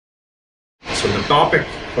the topic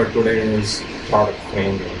for today is product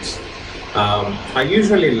frameworks. I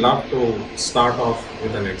usually love to start off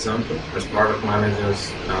with an example. As product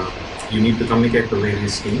managers, you need to communicate to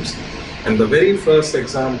various teams. And the very first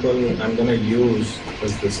example I'm going to use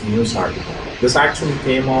is this news article. This actually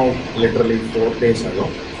came out literally 4 days ago.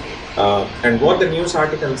 And what the news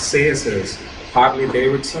article says is Harley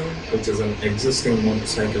Davidson, which is an existing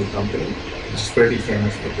motorcycle company, which is pretty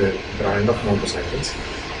famous for their brand of motorcycles,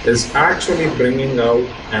 is actually bringing out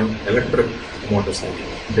an electric motorcycle.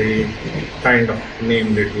 They kind of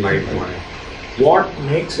named it Livewire. What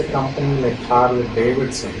makes a company like Harley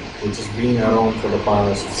Davidson, which has been around for the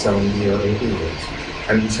past 70 or 80 years,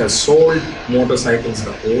 and which has sold motorcycles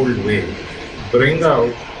the old way, bring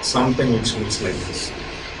out something which looks like this?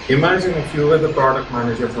 Imagine if you were the product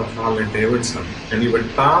manager for Harley Davidson and you were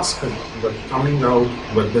tasked with coming out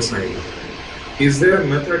with this idea. Is there a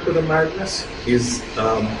method to the madness?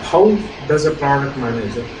 How does a product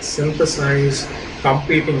manager synthesize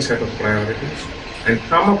competing set of priorities and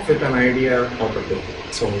come up with an idea out of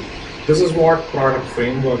it? So this is what product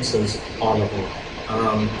frameworks is all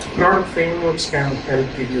about. Product frameworks can help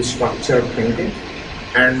give you structured thinking,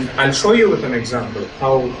 and I'll show you with an example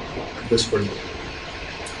how this could be.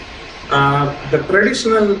 The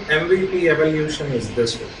traditional MVP evolution is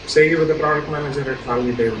this way. Say you were the product manager at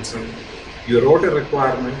Harley Davidson. You wrote a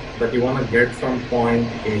requirement that you want to get from point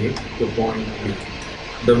A to point B.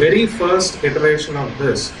 The very first iteration of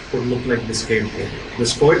this could look like the skateboard. The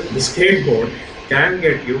skateboard can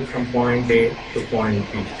get you from point A to point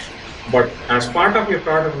B. But as part of your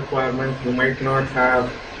product requirement, you might not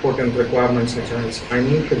have put in requirements such as, I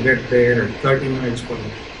need to get there at 30 miles per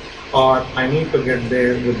hour, or I need to get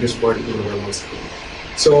there with this particular velocity.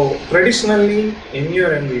 So traditionally, in your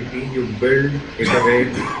MVP, you build,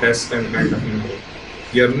 iterate, test, and kind of improve.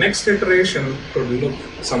 Your next iteration could look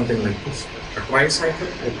something like this: a tricycle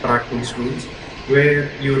with practice wheels,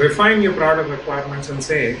 where you refine your product requirements and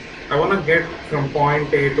say, I want to get from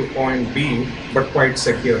point A to point B, but quite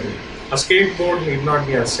securely. A skateboard need not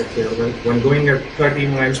be as secure. When going at 30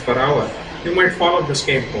 miles per hour, you might follow the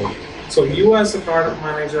skateboard. So you as the product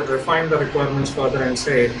manager refine the requirements further and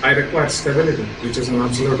say, I require stability, which is an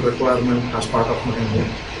absolute requirement as part of my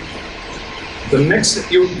work. The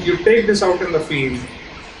next, you take this out in the field,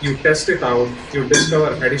 you test it out, you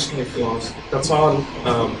discover additional flaws. That's all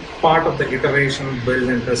part of the iteration, build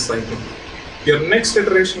and test cycle. Your next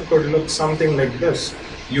iteration could look something like this.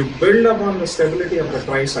 You build upon the stability of the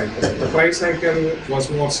tricycle. The tricycle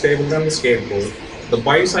was more stable than the skateboard. The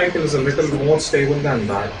bicycle is a little more stable than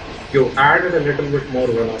that. You added a little bit more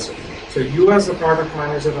velocity. So you as the product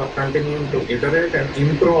manager are continuing to iterate and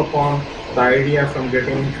improve upon the idea from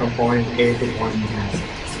getting from point A to point B.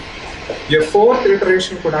 Your fourth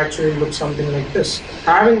iteration could actually look something like this.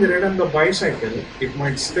 Having ridden the bicycle, it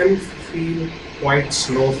might still feel quite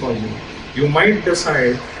slow for you. You might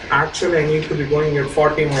decide, actually I need to be going at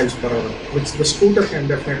 40 miles per hour, which the scooter can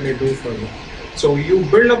definitely do for you. So you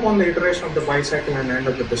build upon the iteration of the bicycle and end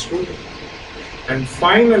up with the scooter. And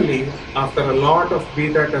finally, after a lot of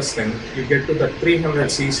beta testing, you get to the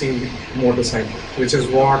 300cc motorcycle, which is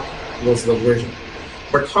what was the vision.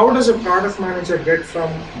 But how does a product manager get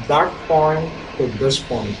from that point to this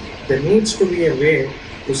point? There needs to be a way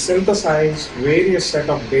to synthesize various set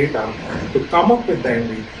of data to come up with the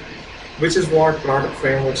MVP, which is what product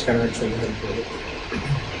frameworks can actually help with.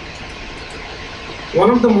 One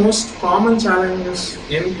of the most common challenges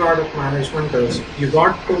in product management is you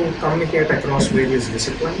got to communicate across various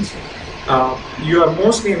disciplines. You are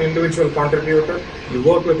mostly an individual contributor. You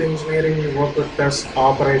work with engineering, you work with test,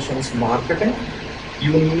 operations, marketing.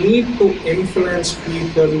 You need to influence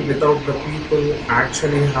people without the people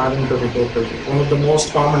actually having to report to you. One of the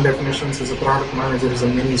most common definitions is a product manager is a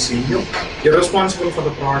mini CEO. You're responsible for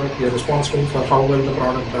the product, you're responsible for how well the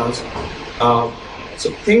product does. So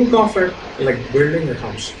think of it like building a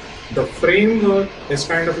house. The framework is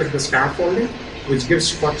kind of like the scaffolding, which gives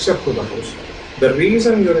structure to the house. The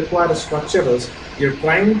reason you require a structure is you're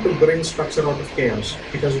trying to bring structure out of chaos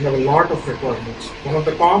because you have a lot of requirements. One of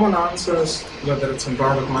the common answers, whether it's in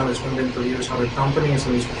product management interviews or at companies,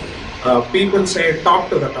 is people say, talk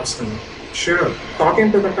to the customer. Sure,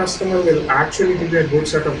 talking to the customer will actually give you a good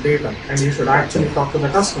set of data, and you should actually talk to the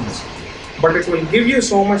customers. But it will give you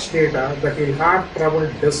so much data that you'll have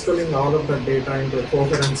trouble distilling all of that data into a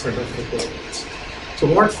coherent set of requirements. So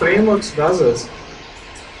what frameworks does is,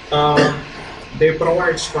 they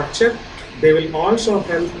provide structure. They will also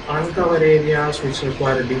help uncover areas which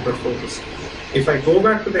require a deeper focus. If I go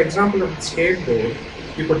back to the example of the skateboard,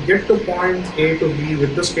 you could get to point A to B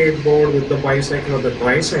with the skateboard, with the bicycle or the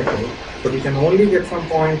tricycle, but you can only get from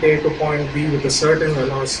point A to point B with a certain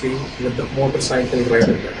velocity with the motorcycle right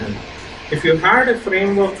at the end. If you had a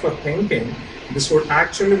framework for thinking, this would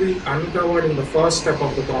actually be uncovered in the first step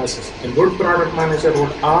of the process. A good product manager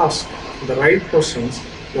would ask the right questions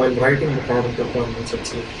while writing the product requirements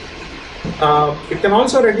itself. It can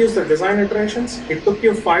also reduce the design iterations. It took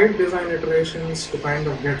you 5 design iterations to kind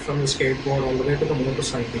of get from the skateboard all the way to the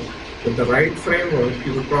motorcycle. With the right framework,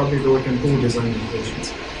 you would probably do it in 2 design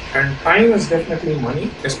iterations. And time is definitely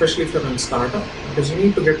money, especially if you're in startup, because you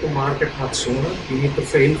need to get to market much sooner. You need to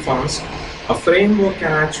fail fast. A framework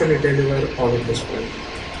can actually deliver all of this well.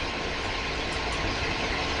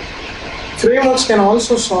 Frameworks can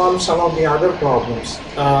also solve some of the other problems.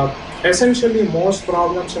 Essentially, most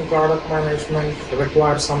problems in product management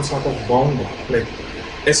require some sort of boundary, like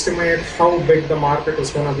estimate how big the market is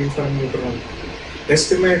going to be for a new product.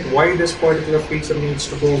 Estimate why this particular feature needs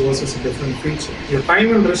to go versus a different feature. Your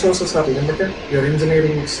time and resources are limited. Your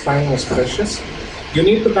engineering time is precious. You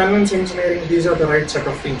need to convince engineering these are the right set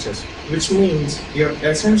of features, which means you're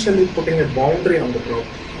essentially putting a boundary on the problem.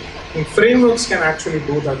 And frameworks can actually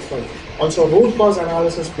do that for you. Also, root cause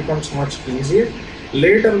analysis becomes much easier.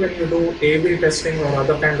 Later, when you do A/B testing or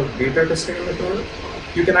other kind of beta testing in the product,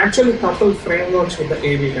 you can actually couple frameworks with the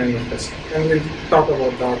A/B kind of testing, and we'll talk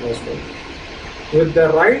about that as well. With the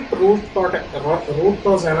right root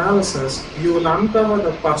cause analysis, you will uncover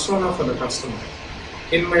the persona for the customer.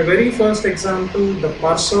 In my very first example, the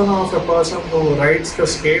persona of a person who rides the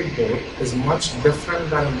skateboard is much different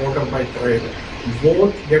than a motorbike rider.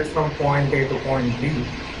 Both get from point A to point B,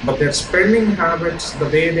 but their spending habits, the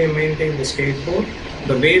way they maintain the skateboard,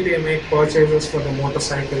 the way they make purchases for the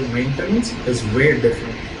motorcycle maintenance is way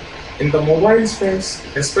different. In the mobile space,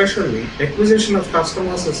 especially, acquisition of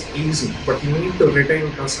customers is easy, but you need to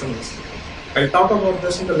retain customers. I'll talk about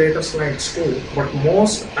this in the later slides too, but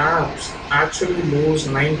most apps actually lose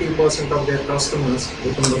 90% of their customers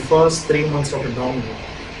within the first 3 months of a download,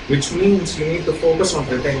 which means you need to focus on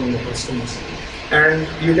retaining the customers. And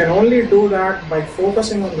you can only do that by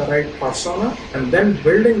focusing on the right persona and then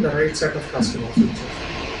building the right set of customer features.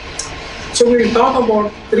 So we'll talk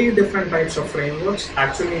about 3 different types of frameworks.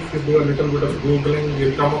 Actually, if you do a little bit of Googling,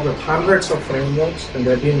 you'll come up with hundreds of frameworks, and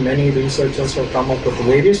there have been many researchers who have come up with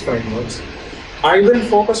various frameworks. I will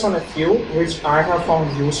focus on a few which I have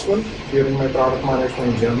found useful during my product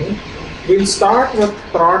management journey. We'll start with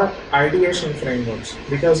product ideation frameworks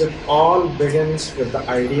because it all begins with the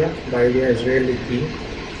idea. The idea is really key.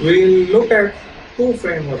 We'll look at 2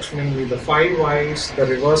 frameworks, mainly the 5 whys, the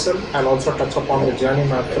reversal. I'll also touch upon the journey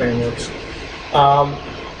map frameworks.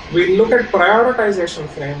 We'll look at prioritization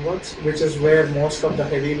frameworks, which is where most of the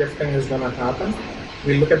heavy lifting is going to happen.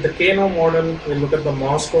 We'll look at the Kano model, we'll look at the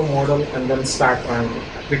Moscow model, and then stack ranking,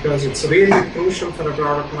 because it's really crucial for a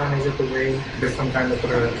product manager to weigh different kind of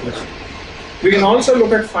priorities. We can also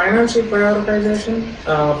look at financial prioritization,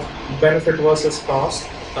 benefit versus cost.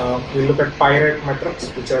 We look at pirate metrics,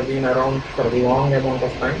 which have been around for a long amount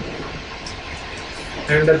of time.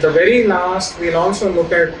 And at the very last, we'll also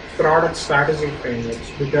look at product strategy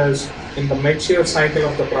frameworks, because in the mature cycle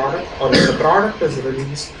of the product, or when the product is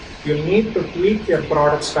released, you need to tweak your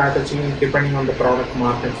product strategy depending on the product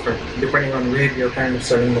market fit, depending on where you're kind of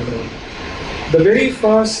selling the product. The very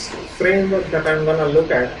first framework that I'm going to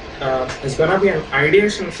look at is going to be an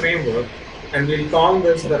ideation framework, and we'll call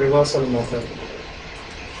this the reversal method.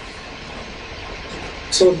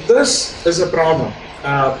 So this is a problem.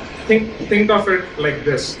 Think of it like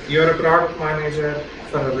this. You're a product manager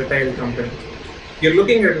for a retail company. You're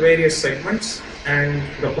looking at various segments, and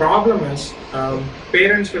the problem is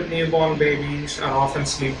parents with newborn babies are often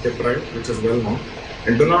sleep deprived, which is well known,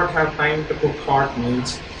 and do not have time to cook hot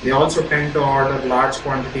meals. They also tend to order large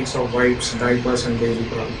quantities of wipes, diapers, and baby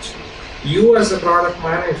products. You as a product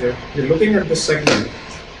manager, you're looking at this segment.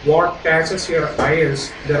 What catches your eye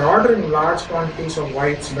is they're ordering large quantities of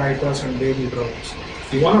wipes, diapers, and baby products.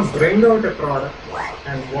 You want to bring out a product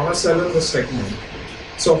and want to sell in this segment.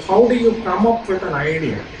 So how do you come up with an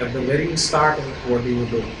idea at the very start, and what do you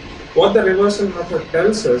do? What the reversal method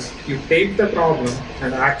tells us, you take the problem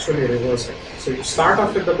and actually reverse it. So you start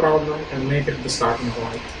off with the problem and make it the starting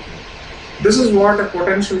point. This is what a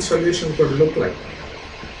potential solution could look like.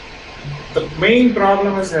 The main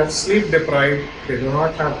problem is they're sleep deprived, they do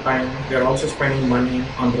not have time, they're also spending money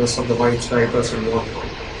on the rest of the wipes, diapers, and whatnot.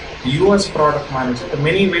 You as product manager, there are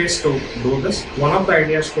many ways to do this. One of the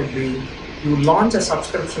ideas could be you launch a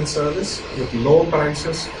subscription service with low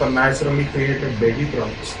prices for naturally created baby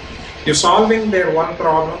products. You're solving their one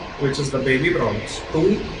problem, which is the baby products.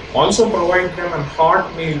 2, also provide them a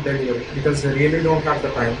hot meal delivery because they really don't have the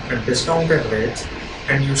time at discounted rates.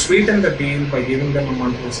 and you sweeten the deal by giving them a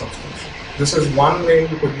monthly subscription. This is one way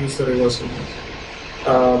you could use the reversal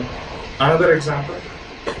method. Another example,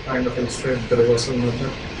 kind of illustrate the reversal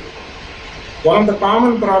method. One of the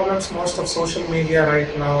common problems most of social media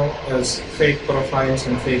right now is fake profiles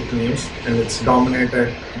and fake news, and it's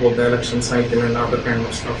dominated both the election cycle and other kind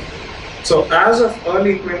of stuff. So as of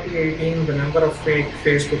early 2018, the number of fake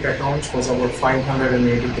Facebook accounts was about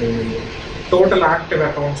 583 million. Total active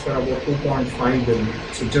accounts were about 2.5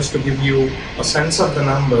 billion. So just to give you a sense of the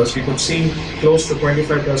numbers, you could see close to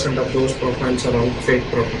 25% of those profiles are all fake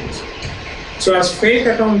profiles. So as fake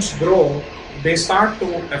accounts grow, they start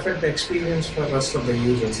to affect the experience for the rest of the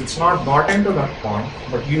users. It's not gotten to that point,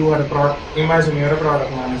 but imagine you're a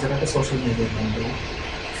product manager at a social media company.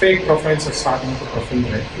 Fake profiles are starting to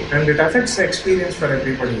proliferate, and it affects the experience for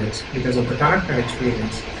everybody else because of the connected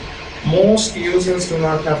experience. Most users do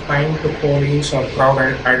not have time to police or crowd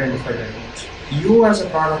identify accounts. You as a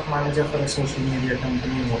product manager for a social media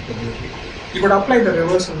company, what would you do? You could apply the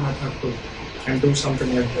reversal method too and do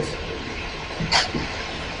something like this.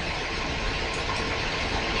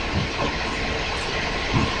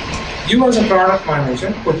 You as a product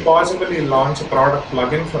manager could possibly launch a product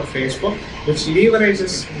plugin for Facebook which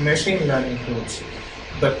leverages machine learning tools.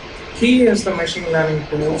 The key is the machine learning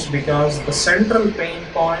tools because the central pain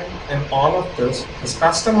point in all of this is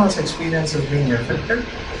customers' experience is being affected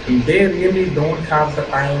and they really don't have the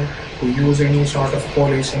time to use any sort of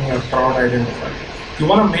policing or crowd identifier. You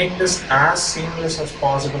want to make this as seamless as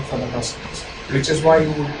possible for the customers, which is why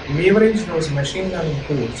you would leverage those machine learning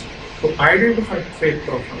tools to identify fake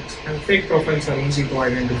profiles. And fake profiles are easy to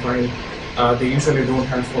identify. They usually don't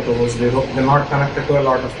have photos, they're not connected to a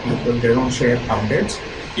lot of people, they don't share updates.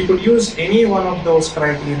 You could use any one of those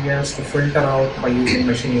criteria to filter out by using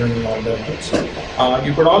machine learning algorithms.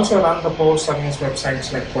 You could also run the posts against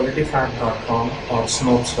websites like politifact.com or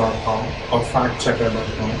snopes.com or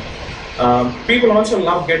factchecker.com. People also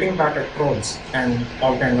love getting back at trolls and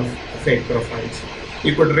all kind of fake profiles.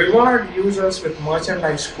 You could reward users with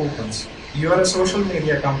merchandise coupons. You are a social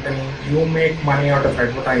media company, you make money out of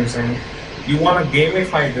advertising, you want to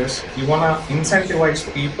gamify this, you want to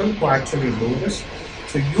incentivize people to actually do this.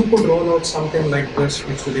 So you could roll out something like this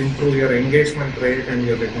which would improve your engagement rate and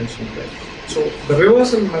your retention rate. So the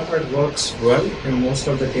reversal method works well in most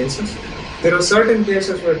of the cases. There are certain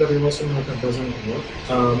cases where the reversal method doesn't work.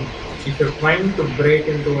 If you're trying to break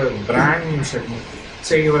into a brand new segment,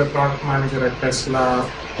 say you were a product manager at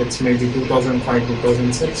Tesla, it's maybe 2005,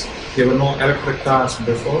 2006, there were no electric cars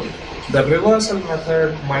before, the reversal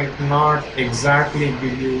method might not exactly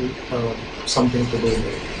give you something to do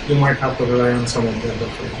with. You might have to rely on some of the other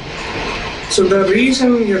things. So the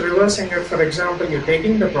reason you're reversing it, for example, you're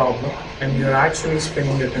taking the problem and you're actually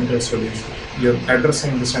spinning it into a solution. You're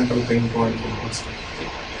addressing the central pain point of the customer.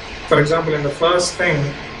 For example, in the first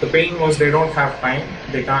thing, the pain was they don't have time.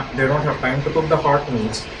 They don't have time to cook the hot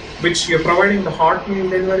meals, which you're providing the hot meal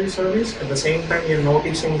delivery service. At the same time, you're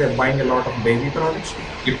noticing they're buying a lot of baby products.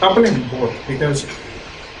 You're coupling both because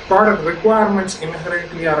product requirements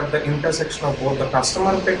inherently are at the intersection of both the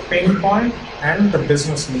customer pain point and the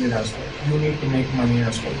business need as well. You need to make money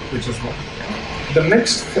as well, which is what. The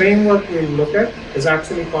next framework we'll look at is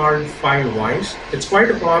actually called 5 Whys. It's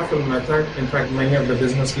quite a powerful method. In fact, many of the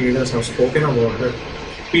business leaders have spoken about it.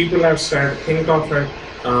 People have said, think of it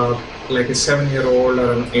like a 7-year-old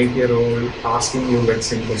or an 8-year-old asking you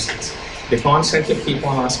vexing questions. They constantly keep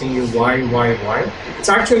on asking you why. It's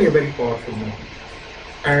actually a very powerful method.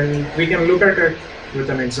 And we can look at it with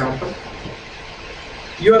an example.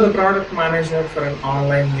 You are the product manager for an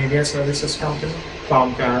online media services company,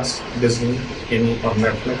 Comcast, Disney, any or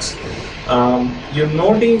Netflix. You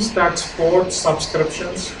notice that sports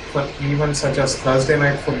subscriptions for events such as Thursday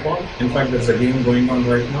Night Football, in fact there's a game going on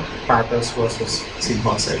right now, Packers versus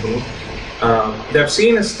Seahawks, I believe. They've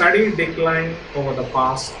seen a steady decline over the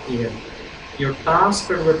past year. You're tasked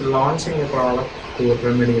with launching a product to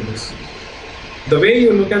remedy this. The way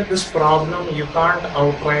you look at this problem, you can't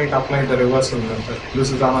outright apply the reversal method. This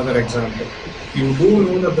is another example. You do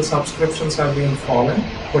know that the subscriptions have been fallen,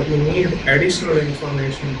 but you need additional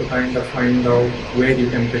information to kind of find out where you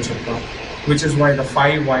can pitch a product, which is why the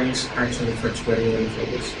 5 Whys actually fits very well for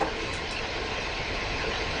this.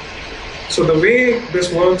 So the way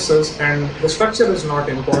this works is, and the structure is not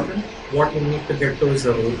important, what you need to get to is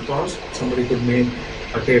the root cause. Somebody could make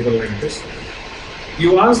a table like this.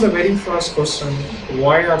 You ask the very first question,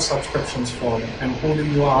 why are subscriptions falling? And who do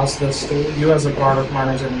you ask this to? You as a product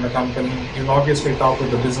manager in the company, you'll obviously talk with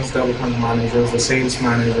the business development managers, the sales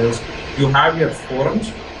managers. You have your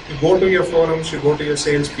forums. You go to your forums, you go to your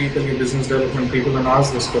sales people, your business development people, and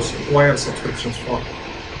ask this question: why are subscriptions for?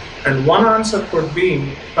 And one answer could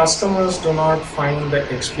be customers do not find the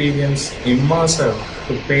experience immersive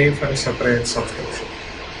to pay for a separate subscription.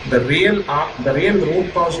 The real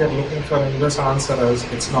root cause you're looking for in this answer is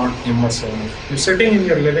it's not immersive. You're sitting in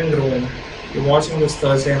your living room, you're watching this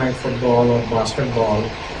Thursday night football or basketball.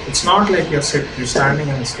 It's not like you're standing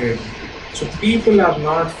in a stadium. So people are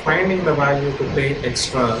not finding the value to pay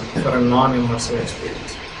extra for a non-immersive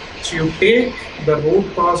experience. So you take the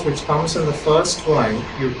root cause which comes in the first why,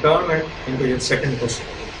 you turn it into your second question.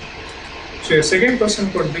 So your second question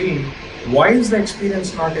could be, why is the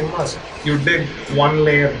experience not immersive? You dig one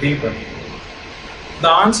layer deeper. The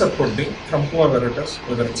answer could be from whoever it is,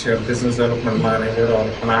 whether it's your business development manager or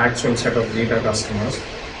an actual set of beta customers.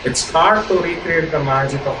 It's hard to recreate the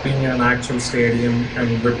magic of being in an actual stadium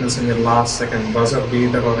and witnessing a last second buzzer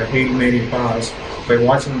beater or a Hail Mary pass by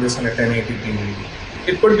watching this in a 1080 TV.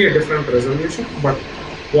 It could be a different resolution, but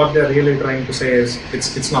what they're really trying to say is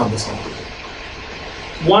it's not the same.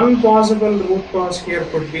 One possible root cause here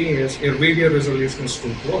could be is your video resolution is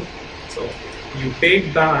too low. So you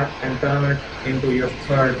take that and turn it into your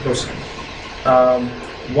third question.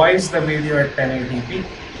 Why is the video at 1080p?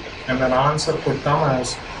 And an answer could come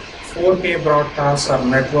as 4K broadcasts are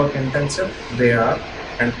network intensive. They are.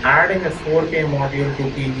 And adding a 4K module to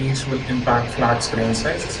TVs will impact flat screen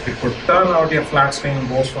sizes. It could turn out your flat screen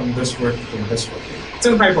goes from this width to this width. It's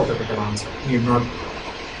a hypothetical answer. Need not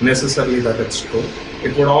necessarily that it's true.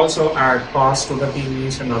 It would also add cost to the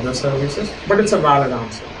TVs and other services, but it's a valid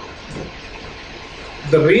answer.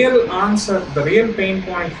 The real pain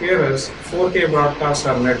point here is 4K broadcasts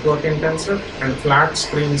are network intensive and flat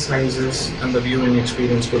screen sizes and the viewing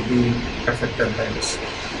experience would be affected by this.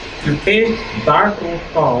 You take that root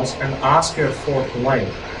cause and ask your fourth why.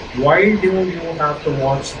 Why do you have to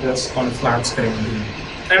watch this on flat screen TV?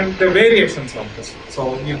 And the variations of this.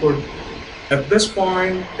 So you could, at this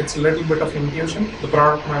point, it's a little bit of intuition. The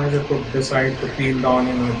product manager could decide to peel down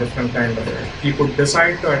in a different kind of way. You could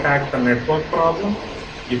decide to attack the network problem.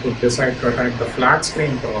 You could decide to attack the flat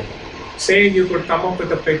screen problem. Say you could come up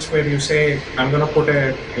with a pitch where you say, I'm going to put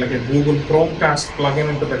a Google Chromecast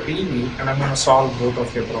plugin into the TV and I'm going to solve both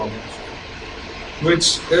of your problems,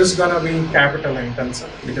 which is going to be capital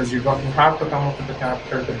intensive because you have to come up with the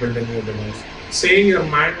capital to build a new device. Say your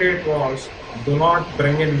mandate was, do not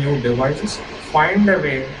bring in new devices, find a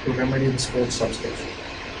way to remedy the sports subscription.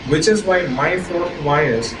 Which is why my fourth why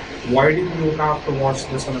is, why do you have to watch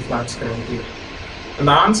this on a flat screen TV? And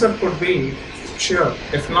the answer could be, sure,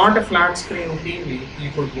 if not a flat screen TV, you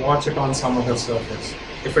could watch it on some other surface.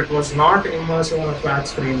 If it was not immersive on a flat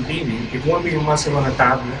screen TV, it won't be immersive on a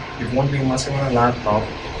tablet, it won't be immersive on a laptop.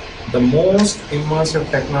 The most immersive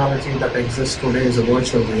technology that exists today is a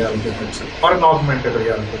virtual reality headset or an augmented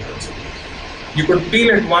reality headset. You could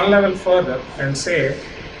peel it one level further and say,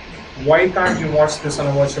 why can't you watch this on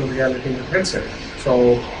a virtual reality headset?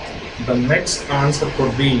 So the next answer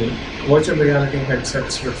could be virtual reality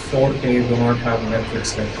headsets with 4K do not have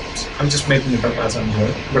Netflix laptops. I'm just making it up as I'm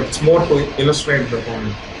going, but it's more to illustrate the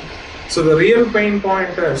point. So the real pain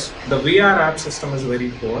point is the VR app system is very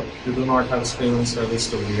poor. You do not have streaming service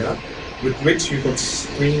to VR, with which you could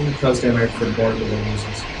stream Thursday night football to the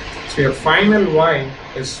users. So your final why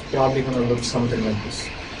is probably going to look something like this.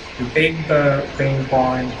 You take the pain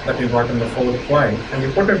point that you got in the fourth why and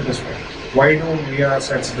you put it this way. Why do VR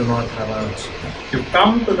sets do not have ads? You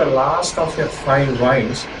come to the last of your 5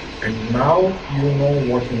 whys and now you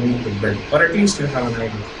know what you need to build, or at least you have an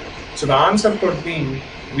idea. So the answer could be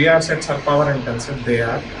VR sets are power intensive. They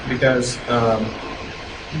are, because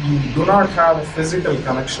you do not have a physical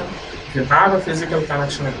connection. If you have a physical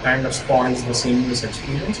connection, it kind of spoils the seamless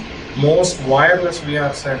experience. Most wireless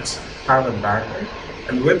VR sets have a battery.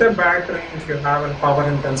 And with a battery, if you have a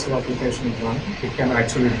power-intensive application running, it can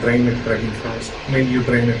actually drain it pretty fast. Maybe you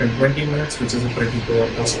drain it in 20 minutes, which is a pretty poor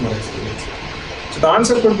customer experience. So the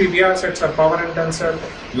answer could be VR sets are power-intensive.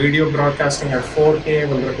 Video broadcasting at 4K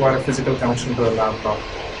will require a physical connection to a laptop.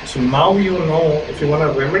 So now you know if you want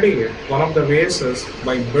to remedy it, one of the ways is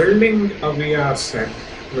by building a VR set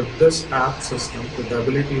with this app system, with the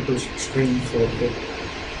ability to stream 4K.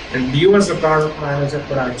 And you as a product manager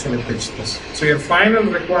could actually pitch this. So your final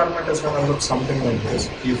requirement is going to look something like this.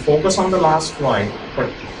 You focus on the last why,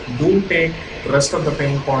 but do take the rest of the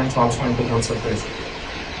pain points also into consideration.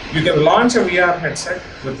 You can launch a VR headset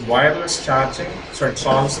with wireless charging, so it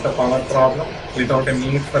solves the power problem without a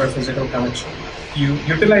need for a physical connection. You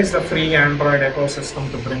utilize the free Android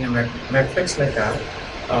ecosystem to bring a Netflix-like app,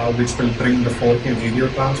 which will bring the 4K video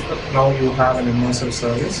transfer. Now you have an immersive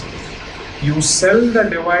service. You sell the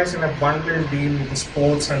device in a bundle deal with the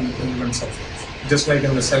sports and implement subscription, just like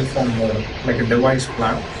in the cell phone model, like a device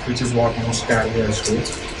plan, which is what most carriers do,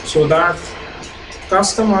 so that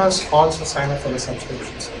customers also sign up for the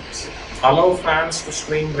subscription service. Allow fans to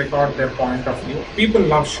stream, record their point of view. People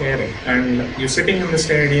love sharing, and you're sitting in the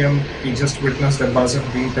stadium, you just witnessed a buzzer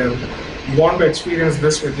beater. You want to experience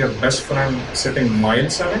this with your best friend sitting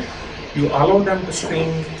miles away. You allow them to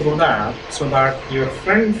stream through the app so that your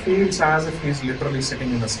friend feels as if he's literally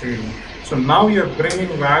sitting in the stadium. So now you're bringing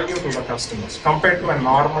value to the customers compared to a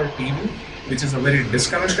normal TV, which is a very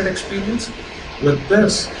disconnected experience. With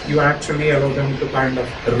this, you actually allow them to kind of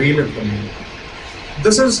relive the movie.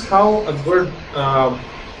 This is how a good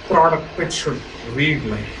product pitch should read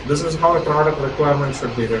like. This is how a product requirement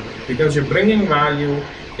should be written, because you're bringing value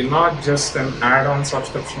in not just an add-on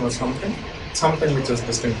subscription or something which is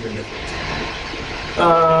distinctly different.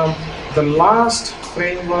 The last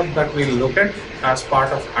framework that we look at as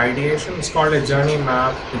part of ideation is called a journey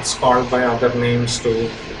map. It's called by other names too.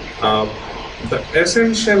 The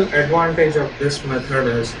essential advantage of this method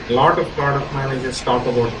is a lot of product managers talk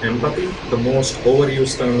about empathy. The most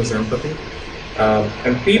overused term is empathy.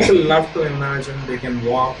 And people love to imagine they can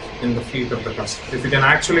walk in the feet of the customer. If you can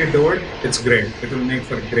actually do it, it's great. It will make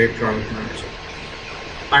for a great product manager.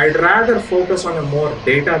 I'd rather focus on a more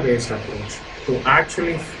data-based approach to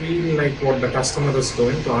actually feel like what the customer is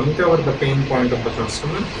doing, to uncover the pain point of the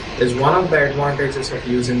customer is one of the advantages of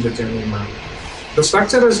using the journey map. The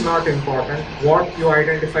structure is not important. What you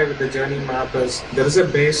identify with the journey map is there is a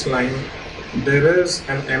baseline, there is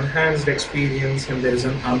an enhanced experience, and there is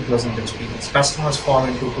an unpleasant experience. Customers fall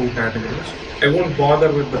into two categories. I won't bother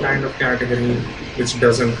with the kind of category which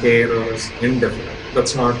doesn't care or is indifferent.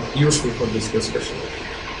 That's not useful for this discussion.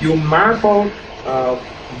 You map out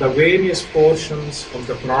the various portions of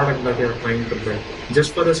the product that you're trying to build.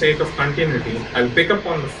 Just for the sake of continuity, I'll pick up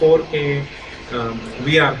on the 4K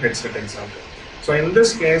VR headset example. So in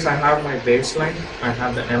this case, I have my baseline, I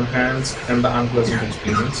have the enhanced and the unpleasant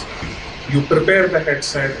experience. You prepare the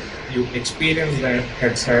headset, you experience the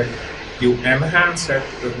headset, you enhance it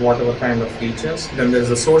with whatever kind of features. Then there's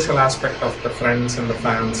the social aspect of the friends and the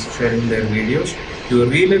fans sharing their videos. You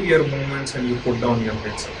relive your moments and you put down your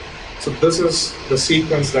headset. So this is the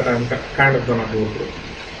sequence that I'm kind of gonna go through.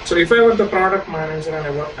 So if I were the product manager and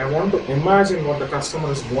I want to imagine what the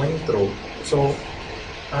customer is going through, so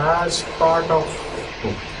as part of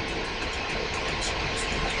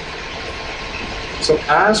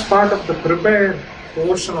the prepared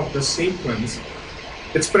portion of the sequence,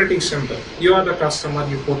 it's pretty simple. You are the customer,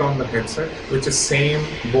 you put on the headset, which is same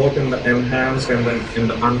both in the enhanced and in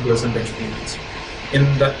the unpleasant experience. In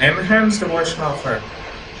the enhanced version of it,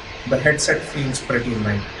 the headset feels pretty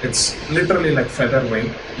light. It's literally like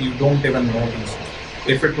featherweight. You don't even notice.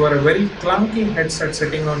 If it were a very clunky headset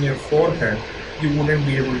sitting on your forehead, you wouldn't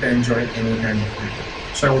be able to enjoy any kind of video.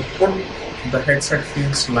 So I would put the headset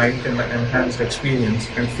feels light in the enhanced experience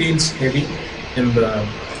and feels heavy in the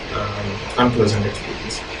unpleasant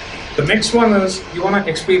experience. The next one is you want to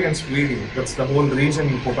experience video. That's the whole reason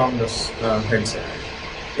you put on this headset.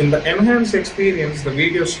 In the enhanced experience, the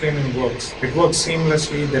video streaming works. It works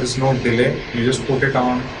seamlessly. There is no delay. You just put it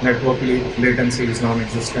on. Network latency is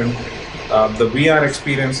non-existent. The VR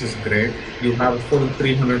experience is great. You have a full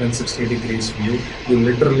 360 degrees view. You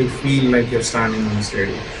literally feel like you're standing in the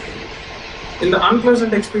stadium. In the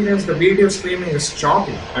unpleasant experience, the video streaming is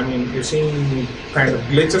choppy. I mean, you're seeing kind of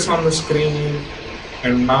glitches on the screen,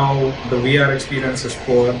 and now the VR experience is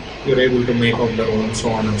poor. You're able to make out the room, and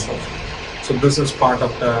so on and so forth. So this is part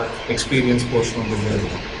of the experience portion of the video.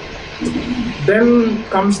 Then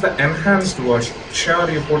comes the enhanced version. Sure,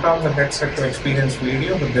 you put on the headset to experience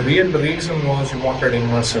video, but the real reason was you wanted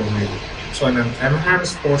immersive video. So in an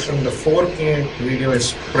enhanced portion, the 4K video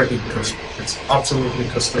is pretty crisp. It's absolutely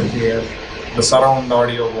crystal clear. The surround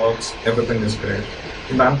audio works. Everything is great.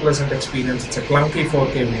 In the unpleasant experience, it's a clunky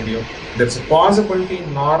 4K video. There's a possibility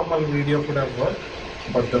normal video could have worked,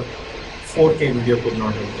 but the 4K video could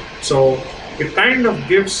not have worked. So it kind of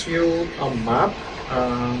gives you a map.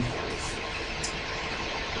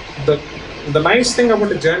 The nice thing about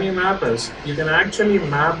the journey map is you can actually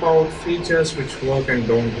map out features which work and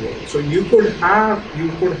don't work. So you could have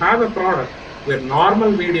a product where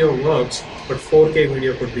normal video works, but 4K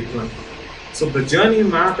video could be clunky. So the journey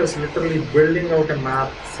map is literally building out a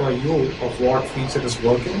map for you of what feature is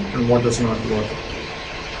working and what is not working.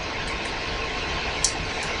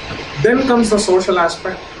 Then comes the social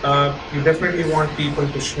aspect. You definitely want people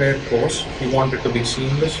to share posts. You want it to be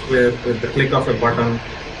seamless, where with the click of a button,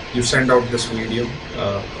 you send out this video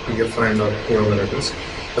to your friend or whoever it is.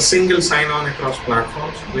 A single sign-on across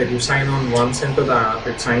platforms where you sign on once into the app,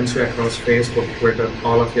 it signs you across Facebook, Twitter,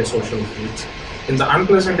 all of your social feeds. In the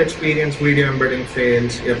unpleasant experience, video embedding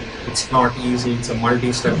fails. It's not easy. It's a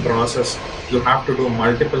multi-step process. You have to do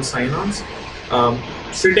multiple sign-ons.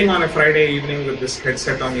 Sitting on a Friday evening with this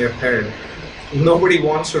headset on your head, nobody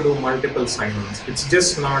wants to do multiple sign-ons. It's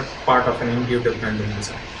just not part of an intuitive kind of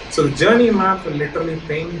design. So the journey map will literally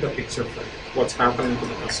paint the picture for what's happening to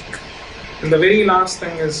the customer. And the very last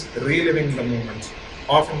thing is reliving the moments.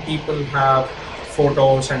 Often people have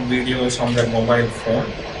photos and videos on their mobile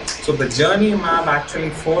phone. So the journey map actually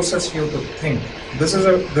forces you to think. This is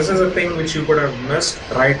a thing which you could have missed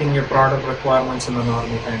writing your product requirements in a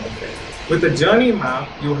normal kind of way. With the journey map,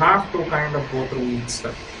 you have to kind of go through each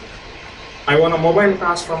step. I want a mobile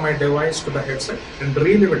cast from my device to the headset and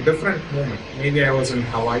relive a different moment. Maybe I was in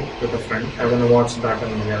Hawaii with a friend. I want to watch that in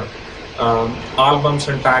India. Albums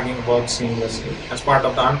and tagging work seamlessly. As part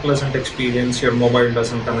of the unpleasant experience, your mobile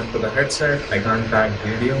doesn't connect to the headset. I can't tag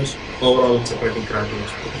videos. Overall, it's a pretty crappy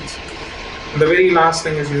experience. And the very last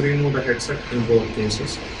thing is you remove the headset in both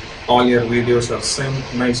cases. All your videos are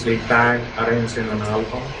synced, nicely tagged, arranged in an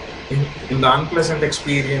album. In the unpleasant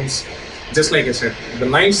experience, just like I said, the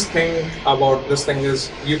nice thing about this thing is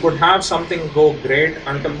you could have something go great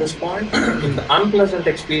until this point. In the unpleasant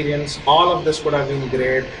experience, all of this could have been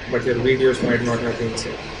great, but your videos might not have been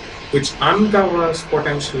safe, which uncovers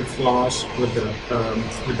potential flaws with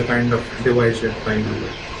the kind of device you're trying to do.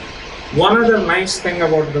 One other nice thing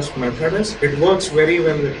about this method is it works very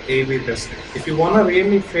well with A/B testing. If you want to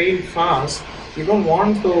really fail fast, you don't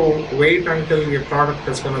want to wait until your product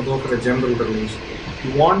is going to go for a general release.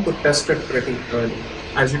 You want to test it pretty early.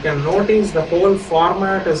 As you can notice, the whole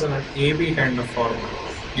format is in an A/B kind of format.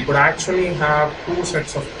 You could actually have two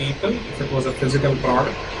sets of people if it was a physical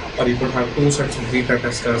product, or you could have two sets of beta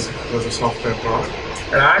testers if it was a software product,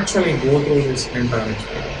 and actually go through this entire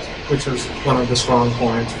experience, which is one of the strong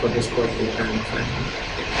points for this particular kind of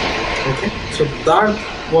framework. Okay, so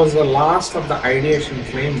that was the last of the ideation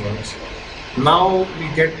frameworks. Now we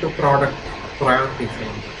get to product priority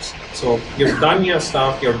frameworks. So you've done your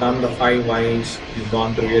stuff, you've done the 5 whys, you've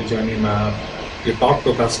gone through your journey map, you talk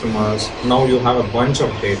to customers, now you have a bunch of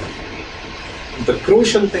data. The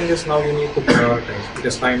crucial thing is now you need to prioritize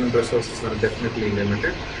because time and resources are definitely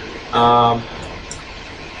limited.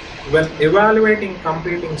 When evaluating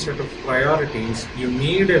competing set of priorities, you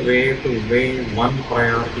need a way to weigh one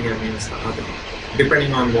priority against the other,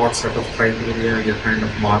 depending on what set of criteria you're kind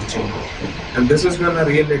of marching on. And this is going to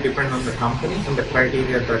really depend on the company and the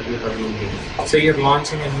criteria that you have been given. Say you're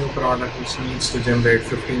launching a new product which needs to generate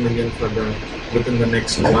 50 million within the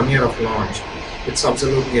next 1 year of launch. It's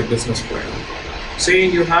absolutely a business priority. Say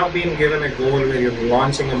you have been given a goal where you're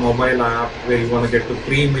launching a mobile app where you want to get to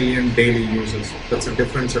 3 million daily users. That's a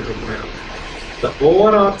different set of priority. The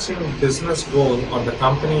overarching business goal or the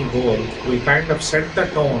company goal will kind of set the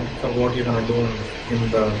tone for what you're going to do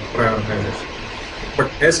in the prioritization.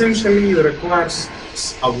 But essentially, you require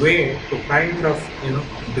a way to kind of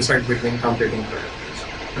decide between competing priorities.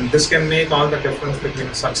 And this can make all the difference between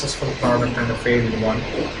a successful product and a failed one.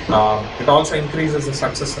 It also increases the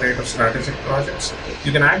success rate of strategic projects.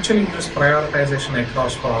 You can actually use prioritization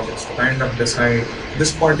across projects to kind of decide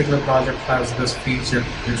this particular project has this feature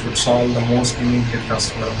which would solve the most immediate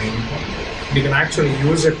customer pain point. You can actually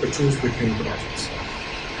use it to choose between projects.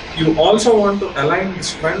 You also want to align the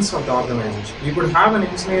strengths of the organization. You could have an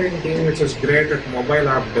engineering team which is great at mobile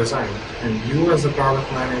app design, and you as the product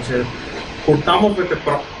manager could come up with a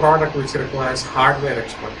product which requires hardware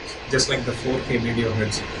expertise, just like the 4K video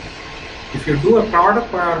headset. If you do a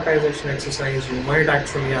product prioritization exercise, you might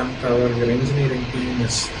actually uncover your engineering team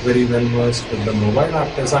is very well versed with the mobile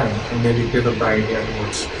app design and maybe pivot the idea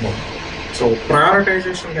towards mobile. So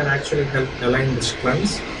prioritization can actually help align the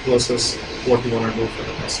strengths versus what you want to do for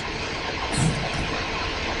the customer.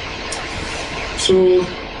 So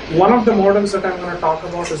one of the models that I'm going to talk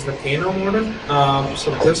about is the Kano model.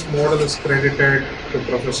 So this model is credited to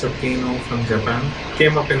Professor Kano from Japan.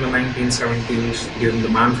 Came up in the 1970s during the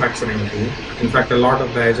manufacturing boom. In fact, a lot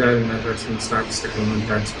of the agile methods and statistical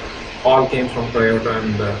methods all came from Toyota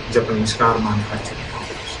and the Japanese car manufacturing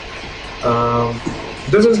companies.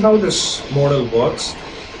 This is how this model works.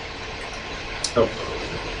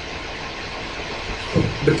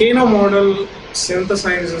 The Kano model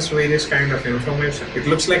synthesizes various kind of information. It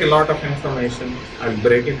looks like a lot of information. I'll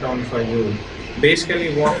break it down for you.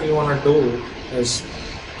 Basically, what we want to do is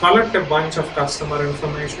collect a bunch of customer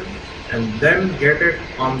information and then get it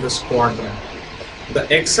on this quadrant. The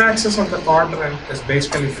x-axis of the quadrant is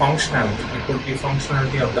basically functionality. It could be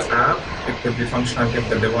functionality of the app, it could be functionality of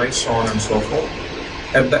the device, so on and so forth.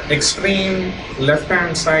 At the extreme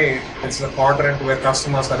left-hand side, it's the quadrant where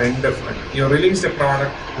customers are indifferent. You release a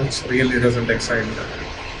product which really doesn't excite them.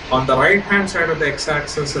 On the right-hand side of the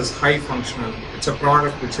x-axis is high functional. It's a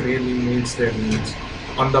product which really meets their needs.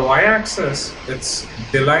 On the y-axis, it's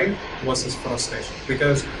delight versus frustration,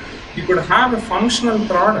 because you could have a functional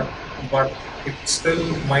product, but it still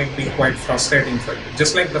might be quite frustrating for you.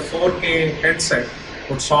 Just like the 4K headset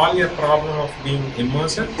would solve your problem of being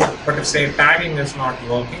immersive, but if say tagging is not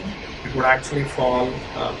working, it would actually fall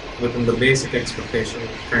within the basic expectation,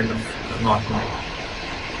 kind of not normal.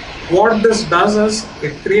 What this does is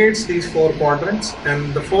it creates these 4 quadrants,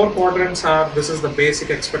 and the 4 quadrants are, this is the basic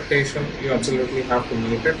expectation, you absolutely have to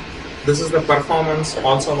meet it. This is the performance,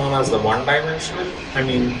 also known as the one-dimensional. I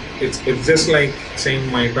mean, it's just like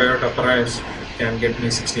saying my Toyota Prius can get me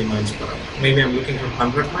 60 miles per hour. Maybe I'm looking for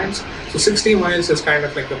 100 miles. So 60 miles is kind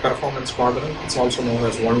of like the performance quadrant. It's also known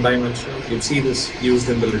as one-dimensional. You see this used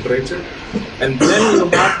in the literature. And then you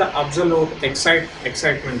have the absolute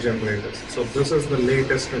excitement generators. So this is the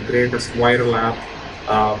latest and greatest viral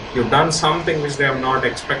app. You've done something which they have not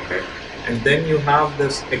expected. And then you have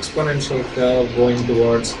this exponential curve going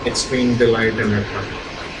towards extreme delight and attraction.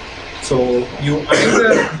 So you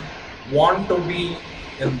either want to be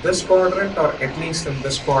in this quadrant or at least in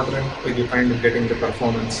this quadrant where you're kind of getting the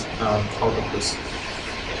performance out of this.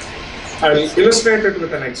 I will illustrate it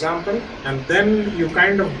with an example, and then you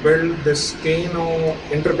kind of build this Kano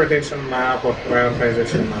interpretation map or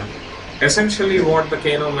prioritization map. Essentially what the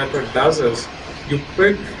Kano method does is you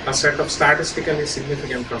pick a set of statistically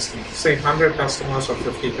significant customers, say 100 customers or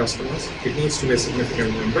 50 customers. It needs to be a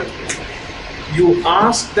significant number. You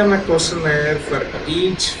ask them a questionnaire for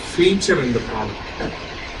each feature in the product,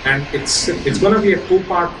 and it's going to be a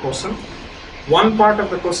 2-part question. One part of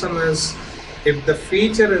the question is, if the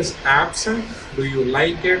feature is absent, do you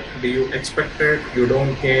like it, do you expect it, you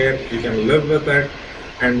don't care, you can live with it,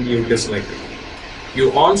 and you dislike it.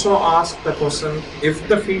 You also ask the question, if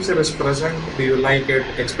the feature is present, do you like it,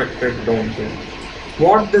 expect it, don't care.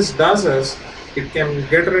 What this does is, it can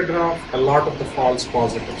get rid of a lot of the false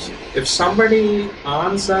positives. If somebody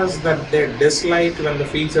answers that they dislike when the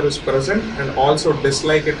feature is present and also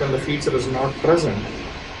dislike it when the feature is not present,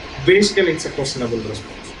 basically it's a questionable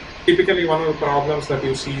response. Typically, one of the problems that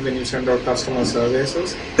you see when you send out customer surveys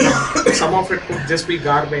is some of it could just be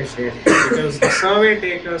garbage data, because the survey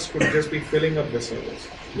takers could just be filling up the surveys.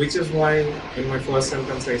 Which is why in my first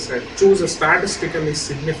sentence I said, choose a statistically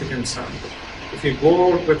significant sample. If you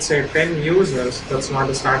go out with say 10 users, that's not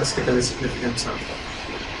a statistically significant sample.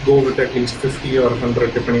 Go with at least 50 or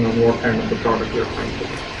 100 depending on what kind of the product you're trying to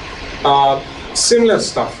do. Similar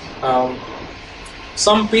stuff.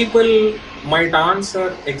 Some people might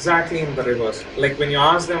answer exactly in the reverse. Like when you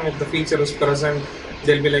ask them if the feature is present,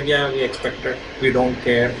 they'll be like, yeah, we expect it, we don't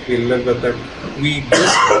care, we live with it. We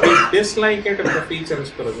dislike it if the feature is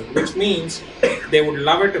present, which means they would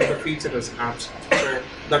love it if the feature is absent. So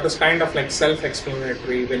that is kind of like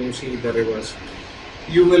self-explanatory when you see the reverse.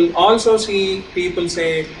 You will also see people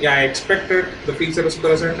say, yeah, I expect it, the feature is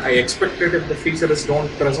present, I expect it if the feature is not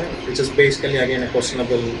present, which is basically again a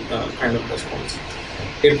questionable kind of response.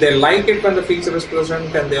 If they like it when the feature is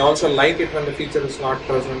present and they also like it when the feature is not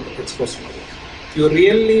present, it's questionable. You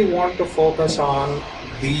really want to focus on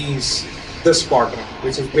this quadrant,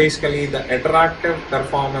 which is basically the attractive,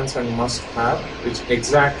 performance, and must-have, which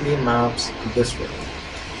exactly maps this way.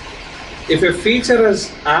 If a feature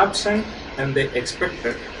is absent and they expect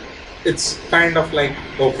it, it's kind of like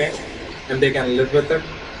okay, and they can live with it.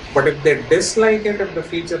 But if they dislike it if the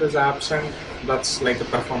feature is absent, that's like a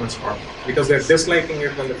performance problem, because they're disliking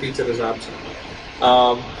it when the feature is absent.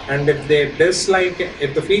 And if they dislike it,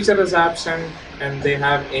 if the feature is absent and they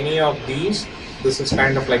have any of these, this is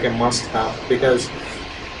kind of like a must-have, because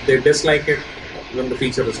they dislike it when the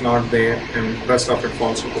feature is not there and rest of it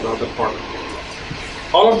falls into the other part.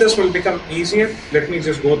 All of this will become easier. Let me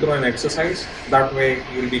just go through an exercise. That way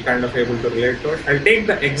you'll be kind of able to relate to it. I'll take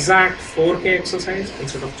the exact 4K exercise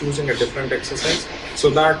instead of choosing a different exercise, so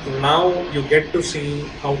that now you get to see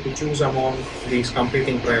how to choose among these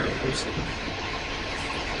competing priorities.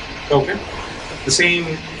 Okay. The same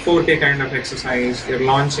 4K kind of exercise. You're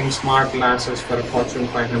launching smart glasses for a Fortune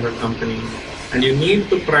 500 company, and you need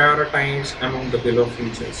to prioritize among the below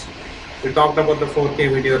features. We talked about the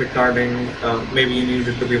 4K video recording. Maybe you need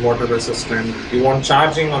it to be water resistant. You want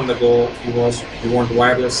charging on the go. You want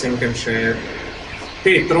wireless sync and share.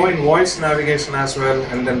 Hey, throw in voice navigation as well,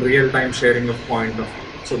 and then real-time sharing of point of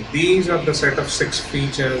view. So these are the set of 6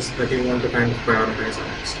 features that you want to kind of prioritize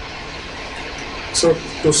against. So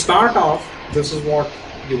to start off, this is what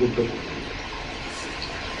you would do.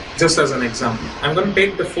 Just as an example, I'm going to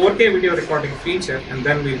take the 4K video recording feature and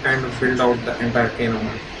then we'll kind of build out the entire Kano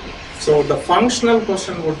map. So the functional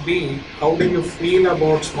question would be, how do you feel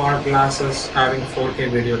about smart glasses having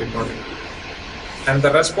 4K video recording? And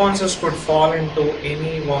the responses could fall into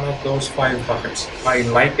any one of those 5 buckets. I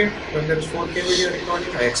like it when there is 4K video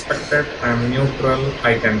recording, I expect it, I'm neutral,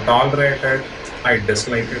 I can tolerate it, I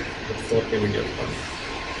dislike it with 4K video recording.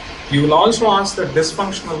 You will also ask the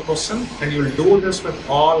dysfunctional question, and you will do this with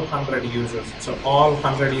all 100 users. So all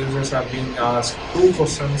 100 users are being asked 2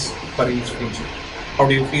 questions for each feature. How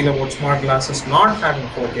do you feel about smart glasses not having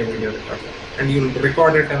 4K video recording? And you will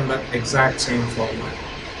record it in the exact same format.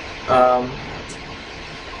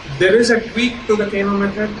 There is a tweak to the Kano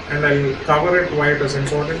method, and I'll cover it why it is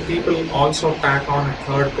important. People also tack on a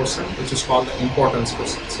third question, which is called the importance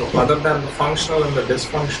question. So other than the functional and the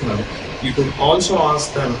dysfunctional, you could also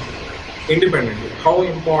ask them independently, how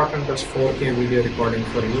important is 4K video recording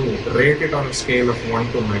for you? Rate it on a scale of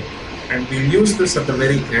 1 to 9. And we'll use this at the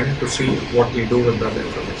very end to see what we do with that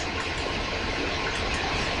information.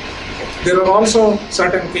 There are also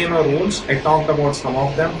certain Kano rules. I talked about some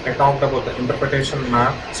of them. I talked about the interpretation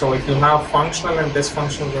map. So if you have functional and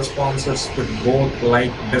dysfunctional responses with both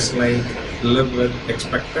like, dislike, live with,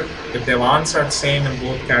 expected, if they've answered same in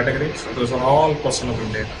both categories, those are all questionable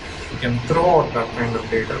data. You can throw out that kind of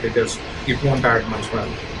data because it won't add much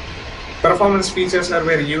value. Performance features are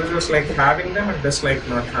where users like having them and dislike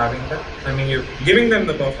not having them. I mean, you're giving them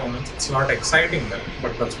the performance, it's not exciting them,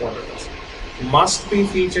 but that's what it is. Must-be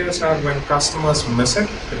features are when customers miss it.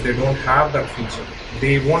 If they don't have that feature,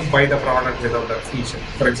 they won't buy the product without that feature.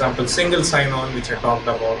 For example, single sign-on, which I talked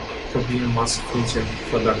about, could be a must feature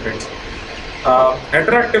for that reason.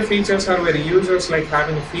 Attractive features are where users like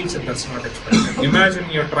having a feature that's not expected. Imagine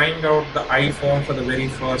you're trying out the iPhone for the very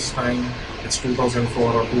first time. It's 2004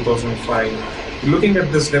 or 2005. You're looking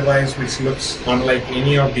at this device, which looks unlike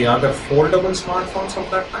any of the other foldable smartphones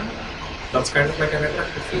of that time. That's kind of like an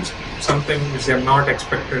attractive feature, something which they have not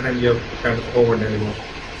expected and you're kind of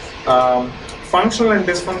over-delivered. Functional and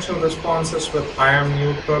dysfunctional responses with I am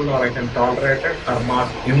neutral or I can tolerate it are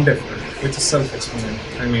marked indifferent, which is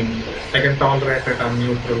self-explanatory. I mean, I can tolerate it, I'm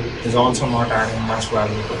neutral, is also not adding much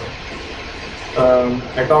value to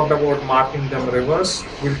it. I talked about marking them reverse.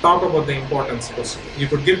 We'll talk about the importance question. You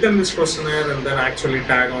could give them this questionnaire and then actually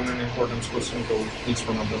tag on an importance question to each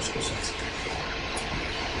one of those questions.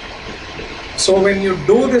 So when you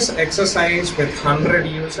do this exercise with 100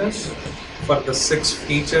 users for the 6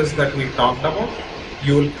 features that we talked about,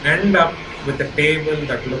 you'll end up with a table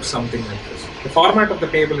that looks something like this. The format of the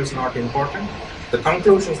table is not important. The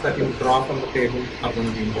conclusions that you draw from the table are going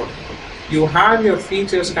to be important. You have your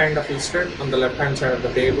features kind of listed on the left-hand side of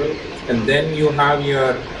the table, and then you have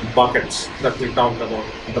your buckets that we talked about.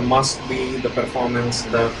 The must-be, the performance,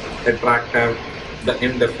 the attractive, the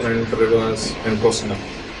indifferent, reverse, and questionable.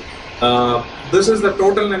 This is the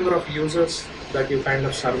total number of users that you kind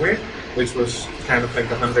of surveyed, which was kind of like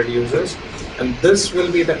the 100 users. And this will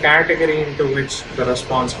be the category into which the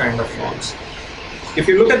response kind of falls. If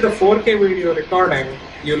you look at the 4K video recording,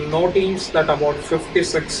 you'll notice that about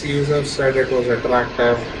 56 users said it was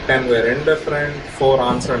attractive, 10 were indifferent, 4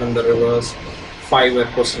 answered in the reverse, 5 were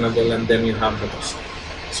questionable, and then you have the rest.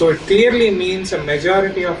 So it clearly means a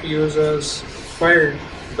majority of users felt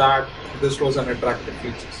that this was an attractive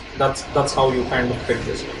feature. That's how you kind of pick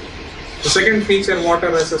this up. The second feature,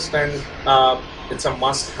 water resistant, it's a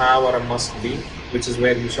must have or a must be, which is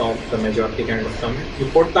where you saw the majority kind of come in.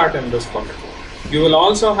 You put that in this bucket. You will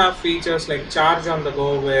also have features like charge on the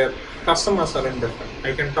go where customers are indifferent.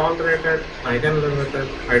 I can tolerate it, I can live with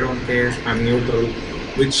it, I don't care, I'm neutral,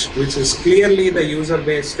 which is clearly the user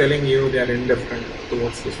base telling you they are indifferent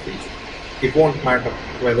towards this feature. It won't matter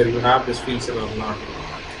whether you have this feature or not.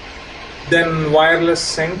 Then wireless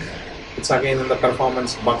sync, it's again in the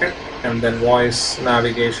performance bucket, and then voice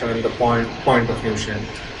navigation in the point of view sharing.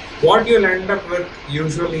 What you'll end up with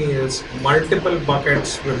usually is multiple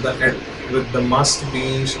buckets with the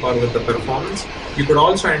must-be's or with the performance. You could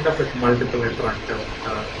also end up with multiple attractive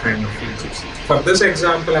kind of features. For this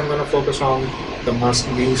example, I'm going to focus on the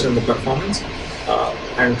must-be's and the performance.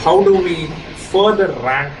 And how do we further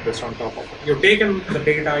rank this on top of it? You've taken the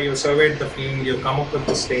data, you surveyed the field, you come up with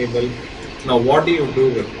this table. Now what do you do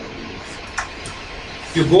with it?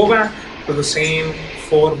 You go back to the same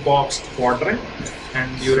 4-boxed quadrant,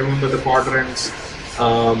 and you remember the quadrants.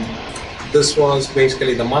 This was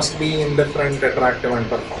basically the must-be, indifferent, attractive, and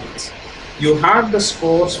performance. You have the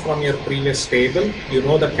scores from your previous table. You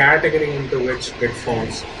know the category into which it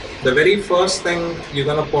falls. The very first thing you're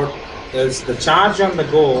going to put is the charge on the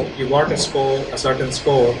go. You got a certain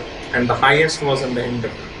score, and the highest was in the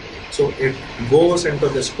indifferent. So it goes into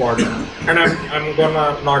this quadrant, and I'm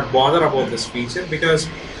gonna not bother about this feature because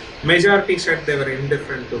majority said they were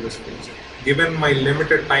indifferent to this feature. Given my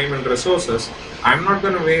limited time and resources, I'm not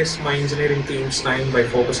going to waste my engineering team's time by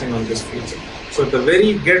focusing on this feature. So at the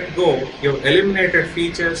very get-go, you've eliminated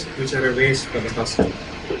features which are a waste for the customer.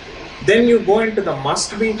 Then you go into the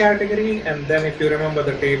must-be category, and then if you remember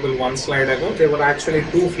the table one slide ago, there were actually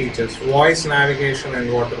two features, voice navigation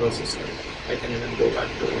and water resistant. I can even go back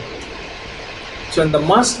to it. So in the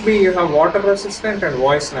must-be, you have water resistant and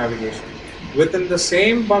voice navigation. Within the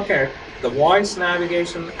same bucket, the voice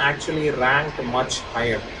navigation actually ranked much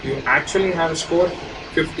higher. You actually have scored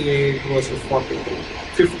 58 versus 42.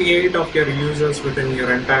 58 of your users within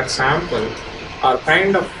your entire sample are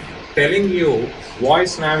kind of telling you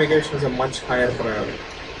voice navigation is a much higher priority.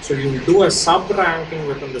 So you do a sub-ranking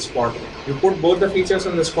within this quadrant. You put both the features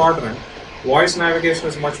in this quadrant, voice navigation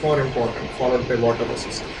is much more important, followed by water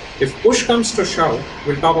resistance. If push comes to shove,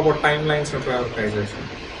 we'll talk about timelines and prioritization.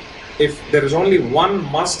 If there is only one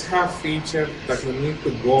must-have feature that you need to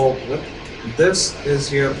go up with, this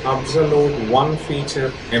is your absolute one feature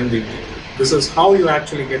MVP. This is how you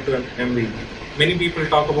actually get to an MVP. Many people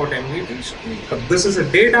talk about MVPs, but this is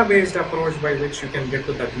a data-based approach by which you can get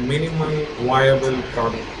to that minimal viable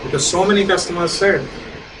product. Because so many customers said,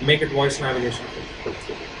 make it voice navigation.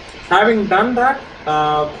 Having done that,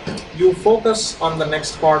 you focus on the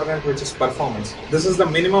next quadrant, which is performance. This is the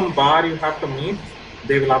minimum bar you have to meet.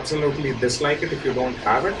 They will absolutely dislike it if you don't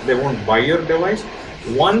have it. They won't buy your device.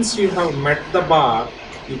 Once you have met the bar,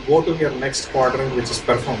 you go to your next quadrant, which is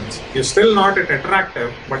performance. You're still not at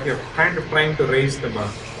attractive, but you're kind of trying to raise the bar.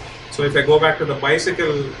 So if I go back to the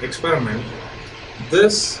bicycle experiment,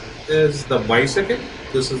 this is the bicycle,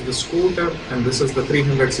 this is the scooter, and this is the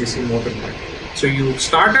 300cc motorbike. So you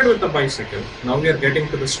started with the bicycle, now we are getting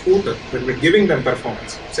to the scooter, but we're giving them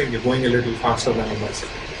performance. Say you're going a little faster than a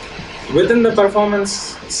bicycle. Within the performance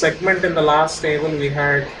segment in the last table, we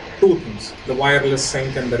had two things, the wireless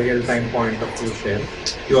sync and the real-time point of view share.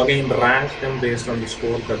 You again rank them based on the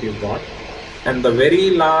score that you got. And the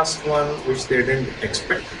very last one, which they didn't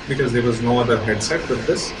expect because there was no other headset with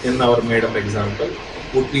this in our made-up example,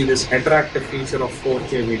 would be this attractive feature of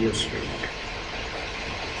 4K video stream.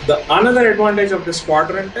 The another advantage of this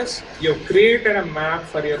quadrant is you've created a map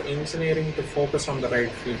for your engineering to focus on the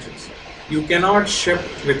right features. You cannot ship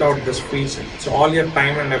without this feature. So all your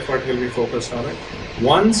time and effort will be focused on it.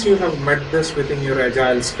 Once you have met this within your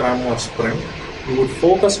agile scrum or sprint, you would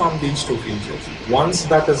focus on these two features. Once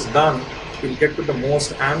that is done, you'll get to the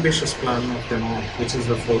most ambitious plan of them all, which is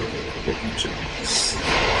the 4K feature.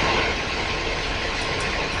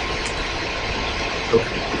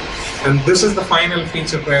 Okay. And this is the final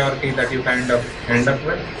feature priority that you kind of end up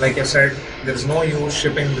with. Like I said, there's no use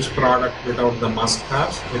shipping this product without the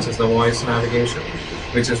must-haves, which is the voice navigation,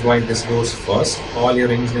 which is why this goes first. All your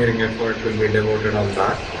engineering effort will be devoted on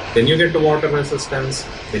that. Then you get to water resistance,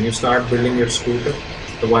 then you start building your scooter,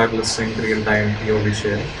 the wireless sync, real-time POV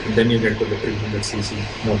share, and then you get to the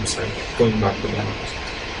 300cc motorcycle, going back to that.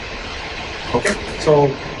 Okay, so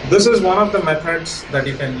this is one of the methods that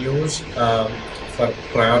you can use for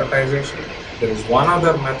prioritization. There is one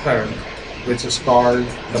other method which is called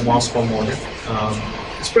the Moscow model.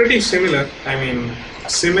 It's pretty similar. I mean,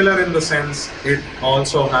 similar in the sense it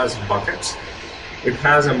also has buckets. It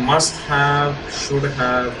has a must-have, should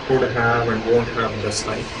have, could have, and won't have this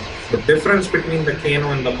type. The difference between the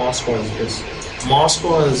Kano and the Moscow is this.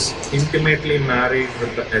 Moscow is intimately married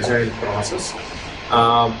with the agile process.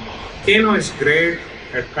 Kano is great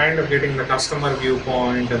at kind of getting the customer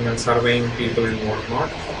viewpoint and then surveying people and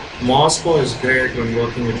whatnot. Moscow is great when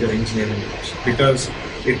working with your engineering groups because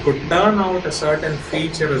it could turn out a certain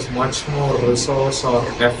feature is much more resource or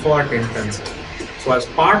effort intensive. So as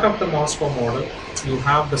part of the Moscow model, you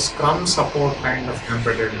have the Scrum support kind of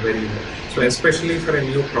embedded very well. So especially for a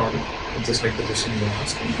new product, just like the question you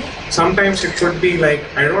asked. Sometimes it could be like,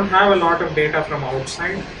 I don't have a lot of data from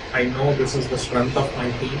outside. I know this is the strength of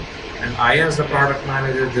my team. And I, as the product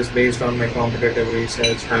manager, just based on my competitive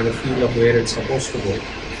research, have a feel of where it's supposed to go.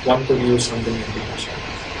 One could use something in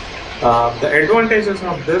the The advantages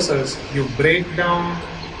of this is you break down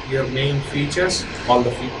your main features, all the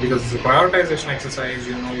because the prioritization exercise,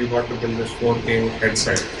 you know, you got to build this 4K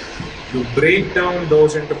headset. You break down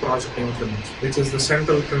those into project increments, which is the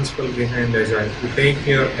central principle behind Agile. You take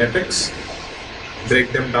your epics,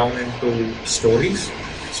 break them down into stories,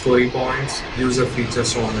 story points, user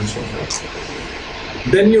features, so on and so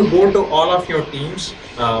forth. Then you go to all of your teams.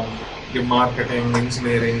 your marketing,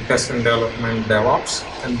 engineering, test and development, DevOps,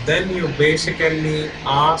 and then you basically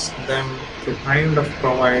ask them to kind of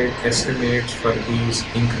provide estimates for these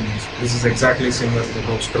increments. This is exactly similar to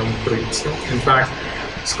how Scrum treats it. In fact,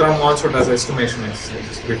 Scrum also does estimation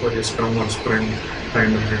exercises before your Scrum or Sprint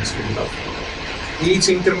kind of gets filled up. Each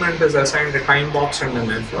increment is assigned a time box and an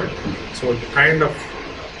effort. So kind of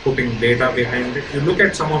putting data behind it. You look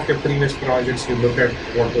at some of your previous projects, you look at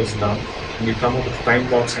what was done, and you come up with time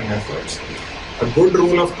box and efforts. A good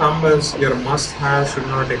rule of thumb is your must-have should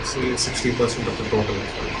not exceed 60% of the total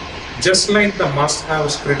effort. Just like the must-have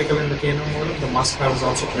is critical in the Kano model, the must-have is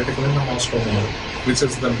also critical in the Moscow model, which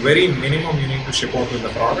is the very minimum you need to ship out with the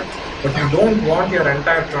product. But you don't want your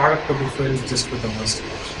entire product to be filled just with the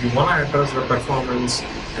must-haves. You want to address the performance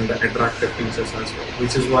and the attractive features as well,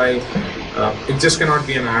 which is why it just cannot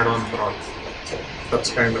be an add-on product. So that's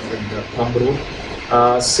kind of the thumb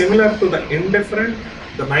rule. Similar to the indifferent,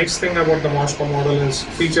 the nice thing about the Moscow model is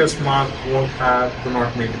features marked won't have, do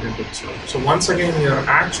not make it into the store. So once again, you're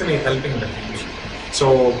actually helping the teams.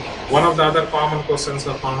 So one of the other common questions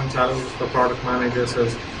or common challenges for product managers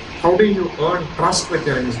is, how do you earn trust with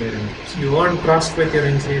your engineering teams? You earn trust with your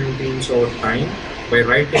engineering teams over time by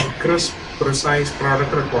writing crisp, precise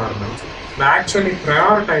product requirements, by actually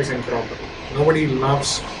prioritizing properly. Nobody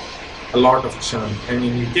loves a lot of churn. I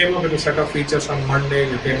mean, you came up with a set of features on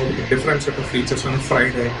Monday, you came up with a different set of features on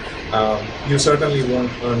Friday, you certainly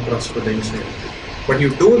won't earn trust with the engineering. But you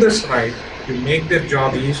do this right, you make their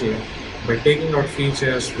job easier by taking out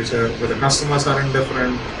features which are, where the customers are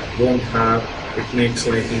indifferent, won't have, it makes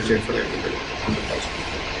life easier for everybody.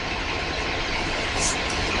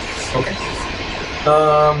 Okay.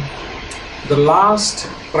 The last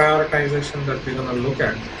prioritization that we're going to look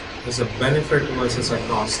at is a benefit versus a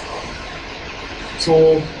cost.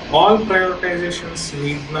 So all prioritizations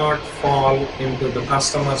need not fall into the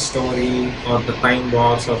customer story or the time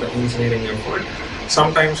box or the engineering effort.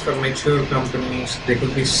 Sometimes for mature companies, they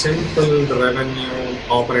could be simple revenue,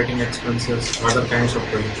 operating expenses, other kinds of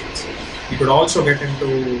predictions. You could also get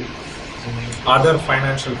into other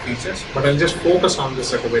financial features, but I'll just focus on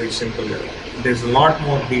this at a very simple level. There's a lot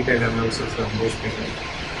more detailed analysis than most people.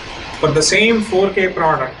 For the same 4K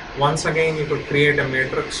product, once again, you could create a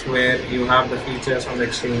matrix where you have the features on the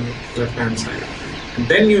extreme left-hand side. And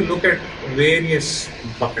then you look at various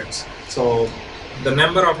buckets. So the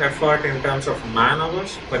number of effort in terms of man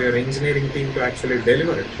hours for your engineering team to actually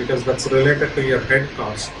deliver it, because that's related to your head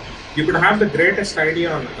cost. You could have the greatest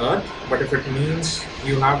idea on earth, but if it means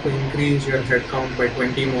you have to increase your headcount by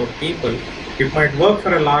 20 more people, it might work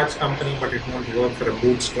for a large company, but it won't work for a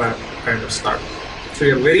bootstrap kind of startup. So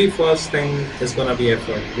your very first thing is going to be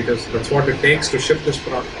effort, because that's what it takes to ship this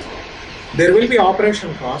product. There will be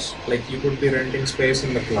operation costs, like you could be renting space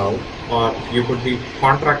in the cloud, or you could be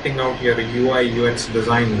contracting out your UI UX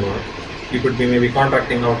design work. You could be maybe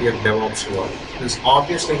contracting out your DevOps work. There's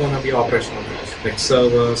obviously going to be operational costs, like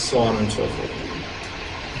servers, so on and so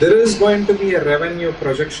forth. There is going to be a revenue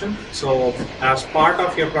projection. So as part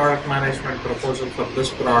of your product management proposal for this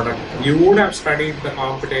product, you would have studied the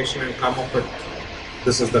competition and come up with,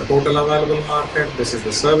 this is the total available market, this is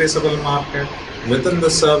the serviceable market. Within the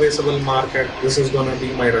serviceable market, this is going to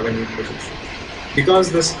be my revenue projection.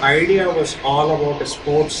 Because this idea was all about a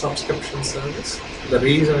sports subscription service, the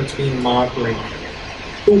reason it's been marked like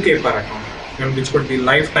 2K per account, and which could be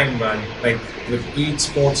lifetime value, like with each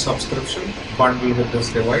sports subscription bundled with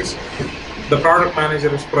this device. The product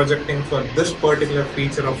manager is projecting for this particular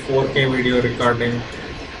feature of 4K video recording,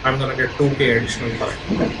 I'm going to get 2K additional per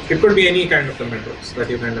account. It could be any kind of the metrics that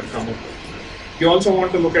you kind of come up with. You also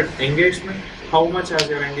want to look at engagement. How much has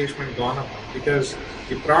your engagement gone up? Because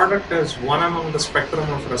the product is one among the spectrum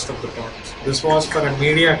of rest of the products. This was for a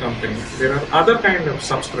media company. There are other kind of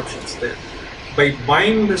subscriptions there. By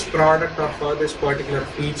buying this product or for this particular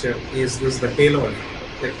feature, is this the halo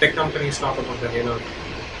effect? The tech companies talk about the halo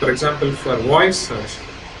effect. For example, for voice search,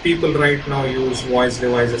 people right now use voice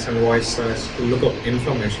devices and voice search to look up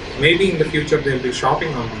information. Maybe in the future they'll be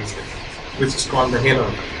shopping on these things, which is called the halo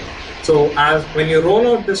effect. So as when you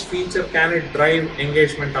roll out this feature, can it drive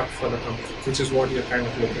engagement up for the company, which is what you're kind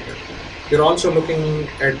of looking at. You're also looking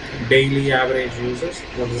at daily average users.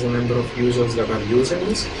 What is the number of users that are using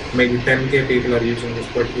this? Maybe 10K people are using this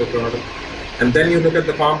particular product. And then you look at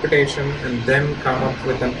the competition and then come up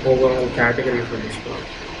with an overall category for this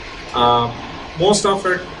product. Most of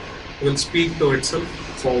it will speak to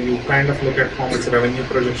itself. So you kind of look at how much revenue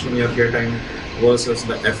projection you're getting versus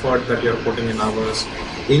the effort that you're putting in hours.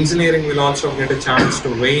 Engineering will also get a chance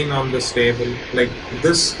to weigh in on this table. Like,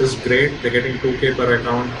 this is great, they're getting 2K per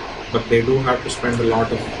account, but they do have to spend a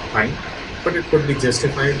lot of time. but it could be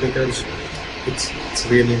justified because it's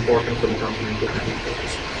really important for the company to handle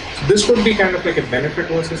this. So this could be kind of like a benefit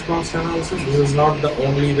versus cost analysis. This is not the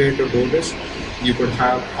only way to do this. You could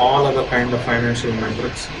have all other kind of financial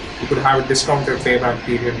metrics. You could have a discounted payback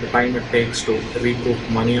period, the time it takes to recoup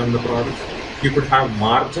money on the product. You could have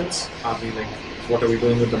margins. Are we like, what are we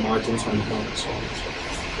doing with the margins on the product? So on and so forth.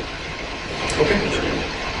 Okay.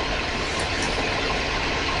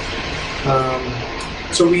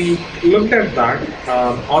 So we looked at that,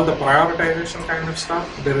 all the prioritization kind of stuff.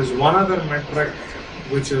 There is one other metric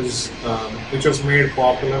which was made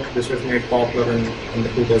popular. This was made popular in the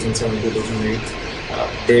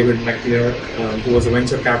 2007-2008. David McClure, who was a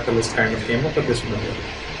venture capitalist, kind of came up with this method.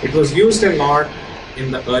 It was used a lot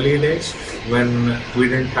in the early days when we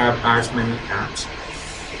didn't have as many apps.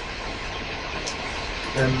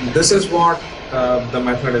 And this is what the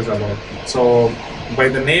method is about. So by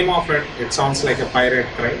the name of it, it sounds like a pirate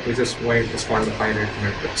cry, which is why it is called the pirate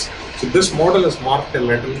metrics. So this model is morphed a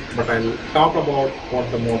little, but I'll talk about what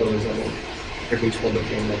the model is about, at least what the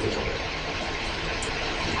framework is about.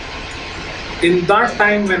 In that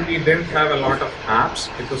time when we didn't have a lot of apps,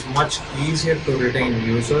 it was much easier to retain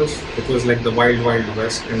users. It was like the wild, wild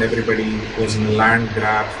west, and everybody was in a land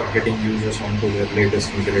grab for getting users onto their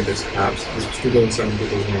latest and greatest apps. This was 2007,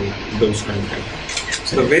 2008, those kind of things.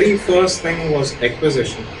 So the very first thing was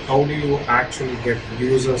acquisition. How do you actually get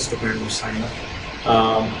users to kind of sign up?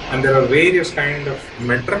 And there are various kind of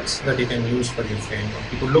metrics that you can use for your framework.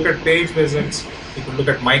 You could look at page visits. You could look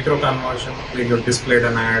at micro conversion, where you've displayed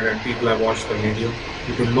an ad and people have watched the video.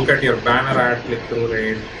 You could look at your banner ad click-through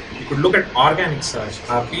rate. You could look at organic search.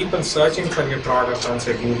 Are people searching for your product on,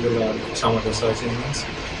 say, Google or some of the search engines?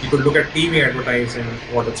 You could look at TV advertising,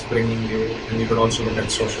 what it's bringing you, and you could also look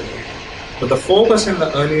at social media. But the focus in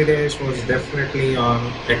the early days was definitely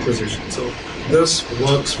on acquisition. So this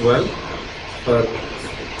works well for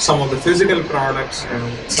some of the physical products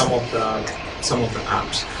and some of the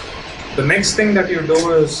apps. The next thing that you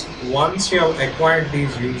do is, once you have acquired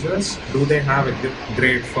these users, do they have a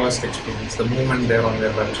great first experience the moment they're on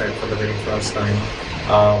their website for the very first time?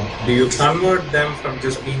 Do you convert them from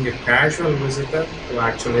just being a casual visitor to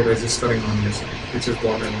actually registering on your site, which is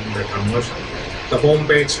what I mean by conversion. The home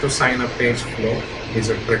page to sign up page flow, is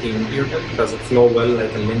it pretty intuitive? Does it flow well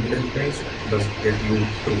like a LinkedIn page? Does it get you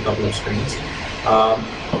through a couple of screens?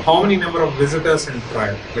 How many number of visitors in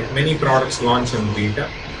trial? Like many products launch in beta.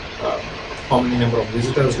 How many number of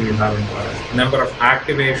visitors do you have in trial? Number of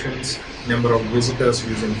activations, number of visitors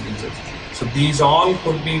using features. So these all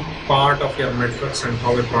could be part of your metrics and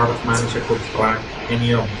how a product manager could track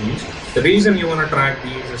any of these. The reason you want to track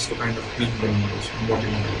these is to kind of tweak the numbers and what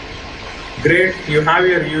you want to do. Great, you have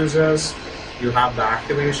your users, you have the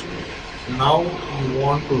activation. Now you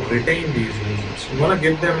want to retain these users. You want to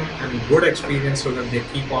give them a good experience so that they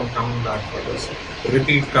keep on coming back for this.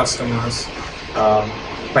 Repeat customers,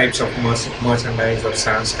 types of merchandise or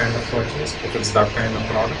SaaS kind of purchase, if it's that kind of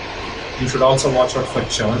product. You should also watch out for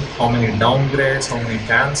churn, how many downgrades, how many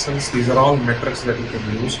cancels. These are all metrics that you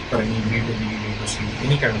can use for any B2B, B2C,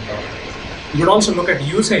 any kind of product. You would also look at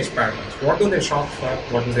usage patterns. What do they shop for?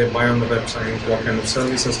 What do they buy on the website? What kind of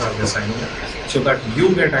services are they signing up? So that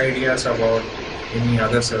you get ideas about any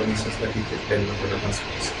other services that you could deliver to the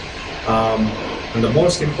customers. And the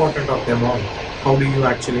most important of them all, how do you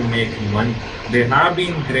actually make money? They have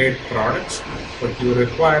been great products, but you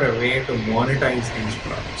require a way to monetize these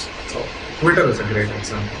products. So Twitter is a great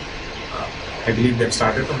example. I believe they've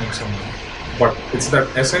started to make some money. But it's that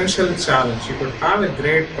essential challenge. You could have a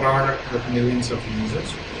great product with millions of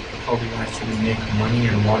users. How do you actually make money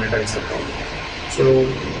and monetize the product? So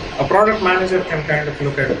a product manager can kind of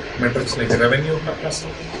look at metrics like revenue per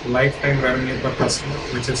customer, lifetime revenue per customer,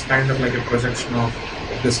 which is kind of like a projection of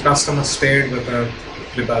if this customer stayed with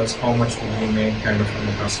us, how much would we make kind of from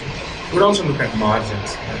the customer. You would also look at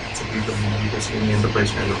margins. Right? It's a B2B, B2C,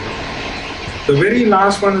 enterprise kind of thing. The very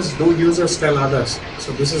last one is, do users tell others?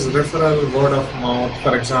 So this is referral, word of mouth.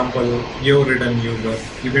 For example, you've written user,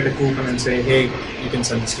 you get a coupon and say, hey, you can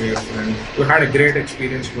send this to your friend. You had a great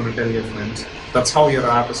experience, you want to tell your friends. That's how your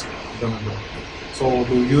app is going to go. So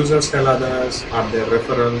do users tell others? Are there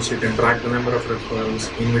referrals? You can track the number of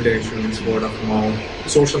referrals, invitations, word of mouth,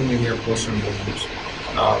 social media posts and reviews.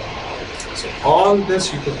 So all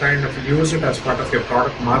this, you could kind of use it as part of your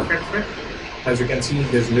product market fit. As you can see,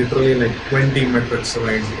 there's literally like 20 metrics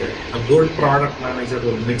right here. A good product manager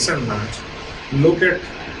will mix and match, look at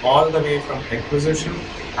all the way from acquisition,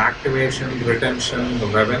 activation, retention, the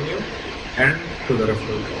revenue, and to the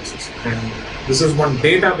referral process. And this is one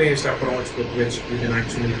data-based approach with which you can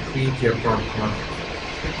actually tweak your product market.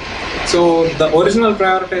 So the original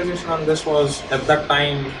prioritization on this was at that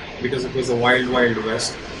time, because it was a wild, wild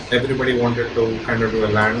west, everybody wanted to kind of do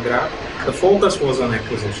a land grab. The focus was on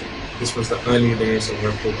acquisition. This was the early days of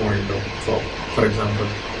Web 2.0. So, for example,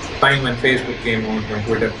 time when Facebook came out, when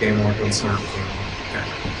Twitter came out, when Snap came out. Yeah.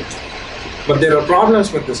 But there are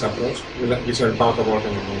problems with this approach, which I'll talk about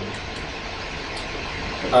in a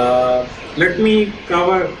moment. Let me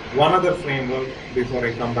cover one other framework before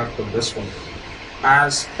I come back to this one.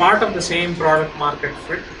 As part of the same product market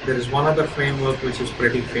fit, there is one other framework which is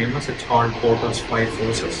pretty famous. It's called Porter's 5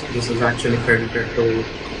 Forces. This is actually credited to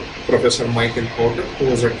Professor Michael Porter,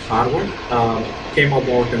 who was at Harvard, came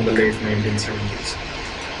about in the late 1970s.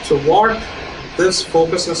 So what this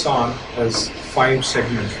focuses on is 5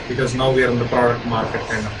 segments, because now we are in the product market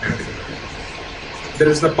kind of category. There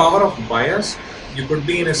is the power of buyers. You could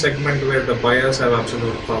be in a segment where the buyers have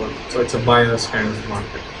absolute power. So it's a buyers kind of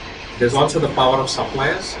market. There's also the power of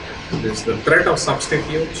suppliers. There's the threat of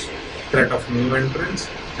substitutes, threat of new entrants,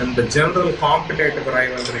 and the general competitive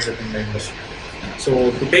rivalry within the industry. So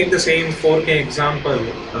to take the same 4K example,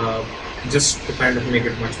 just to kind of make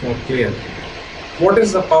it much more clear, what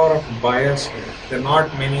is the power of buyers here? There are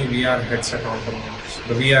not many VR headset alternatives.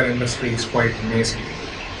 The VR industry is quite nascent.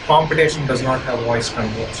 Competition does not have voice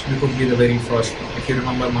controls. You could be the very first one. If you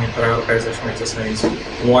remember my prioritization exercise,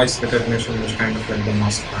 voice recognition was kind of like the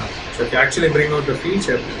must-have. So if you actually bring out the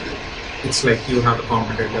feature, it's like you have a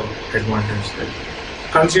competitive advantage there.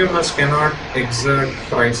 Consumers cannot exert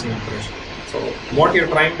pricing pressure. So what you're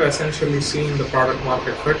trying to essentially see in the product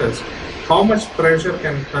market fit is how much pressure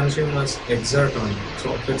can consumers exert on you.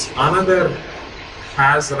 So if it's another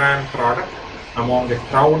has-ran product among a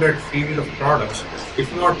crowded field of products,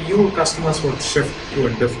 if not you, customers would shift to a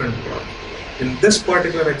different product. In this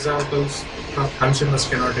particular examples, consumers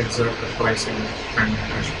cannot exert the pricing kind of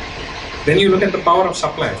pressure. Then you look at the power of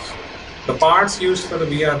suppliers. The parts used for the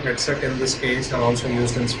VR headset in this case are also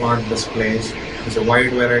used in smart displays. There's a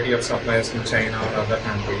wide variety of suppliers in China or other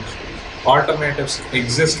countries. Alternatives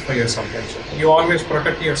exist for your supply chain. You always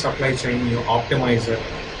protect your supply chain, you optimize it.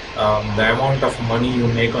 The amount of money you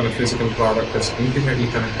make on a physical product is intimately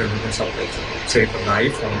connected with your supply chain. Say for the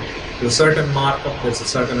iPhone, there's a certain markup, there's a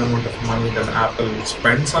certain amount of money that Apple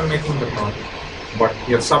spends on making the product, but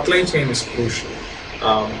your supply chain is crucial,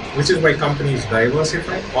 which is why companies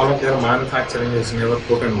diversify. All of their manufacturing is never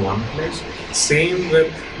put in one place. Same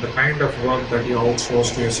with the kind of work that you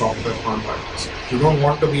outsource to your software contractors. You don't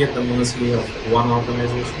want to be at the mercy of one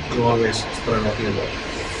organization, you always spread out your work.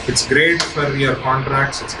 It's great for your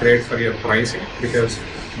contracts, it's great for your pricing, because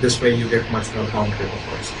this way you get much more competitive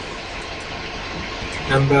pricing.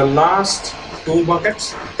 And the last 2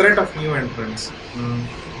 buckets, threat of new entrants.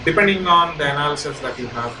 Depending on the analysis that you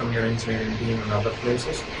have from your engineering team and other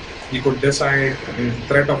places, you could decide in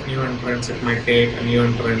threat of new entrants, it might take a new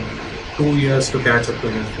entrant 2 years to catch up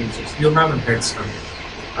to your features. You have a head start.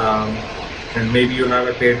 And maybe you have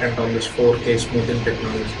a patent on this 4K smoothing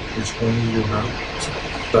technology, which only you have. So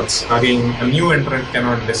that's again, a new entrant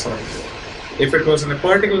cannot disrupt you. If it was in a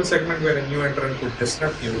particular segment where a new entrant could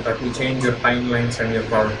disrupt you, that will change your timelines and your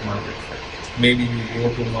product market. Maybe you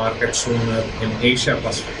go to market sooner in Asia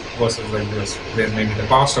Pacific versus the US, where maybe the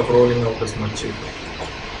cost of rolling out is much cheaper.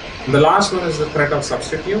 The last one is the threat of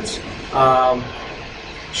substitutes.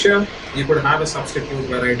 Sure, you could have a substitute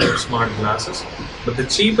variety of smart glasses, but the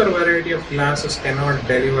cheaper variety of glasses cannot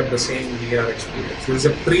deliver the same VR experience. There is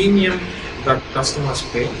a premium that customers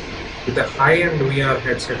pay with a high-end VR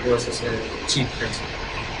headset versus a cheap headset.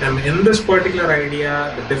 And in this particular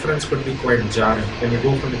idea, the difference could be quite jarring. When you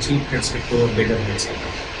go from a cheap headset to a bigger headset,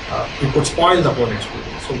 it could spoil the whole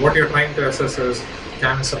experience. So what you're trying to assess is,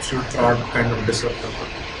 can a substitute product kind of disrupt the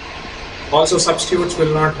market? Also, substitutes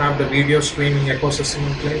will not have the video streaming ecosystem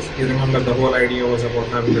in place. You remember the whole idea was about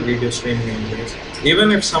having the video streaming in place.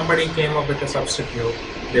 Even if somebody came up with a substitute,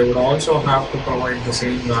 they would also have to provide the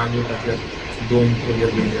same value that you're doing through your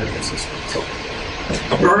video ecosystem. So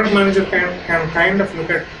a product manager can kind of look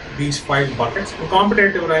at these 5 buckets. In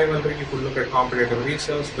competitive rivalry, you could look at competitive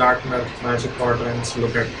research, Gartner, Magic Quadrants,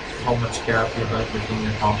 look at how much gap you have between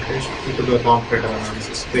your competition. You could do a competitive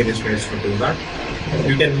analysis, various ways to do that.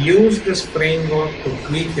 You can use this framework to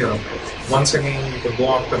tweak your approach. Once again, you could go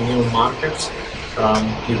after new markets.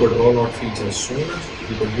 You could roll out features sooner.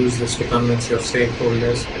 You could use this to convince your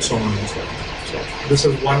stakeholders, so on and so forth. So this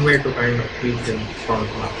is one way to kind of tweak your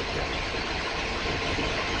product market.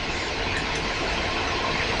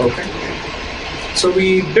 Okay. So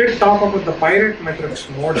we did talk about the pirate metrics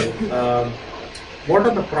model. What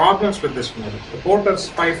are the problems with this model? The Porter's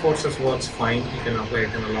 5 forces works fine. You can apply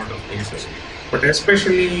it in a lot of cases. but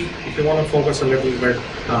especially if you want to focus a little bit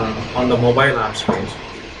on the mobile app space.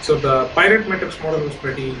 So the pirate metrics model is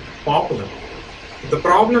pretty popular. The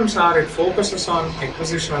problems are it focuses on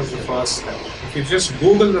acquisition as the first step. If you just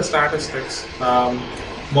Google the statistics,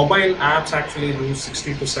 mobile apps actually lose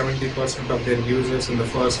 60 to 70% of their users in the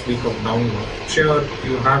first week of download. Sure,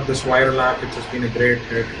 you have this viral app which has been a great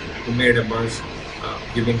hit, you made a buzz,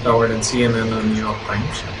 you've been covered in CNN and New York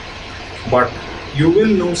Times, but you will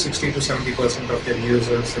lose 60 to 70% of your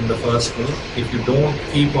users in the first week if you don't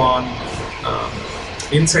keep on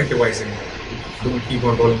incentivizing them, don't keep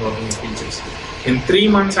on rolling out new features. In 3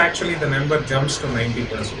 months, actually, the number jumps to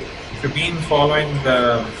 90%. If you've been following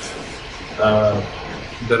the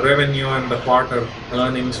revenue and the quarter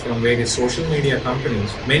earnings from various social media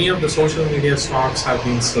companies, many of the social media stocks have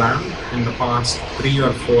been slammed in the past 3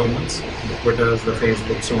 or 4 months, the Twitters, the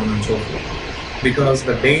Facebook, so on and so forth, because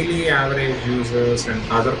the daily average users and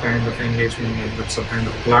other kind of engagement metrics are kind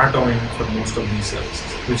of plateauing for most of these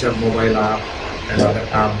services, which are mobile app and other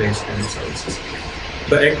app-based kind of services.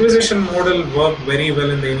 The acquisition model worked very well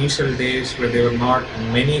in the initial days where there were not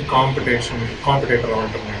many competitor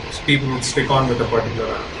alternatives. People would stick on with a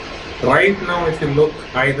particular app. Right now, if you look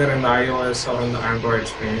either in the iOS or in the Android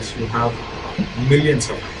space, you have millions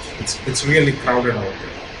of apps. It's really crowded out there.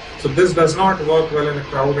 So this does not work well in a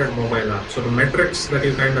crowded mobile app. So the metrics that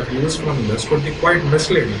you kind of use from this could be quite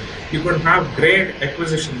misleading. You can have great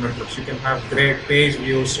acquisition metrics, you can have great page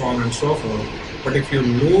views, so on and so forth. But if you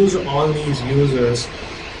lose all these users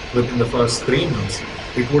within the first 3 months,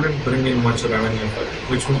 it wouldn't bring in much revenue for it,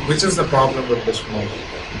 which is the problem with this model.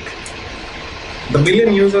 The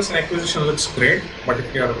million users in acquisition looks great, but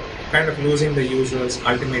if you're kind of losing the users,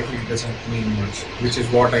 ultimately it doesn't mean much, which is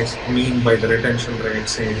what I mean by the retention rate,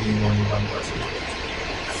 say, being only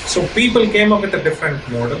 1%. So people came up with a different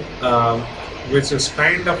model, which is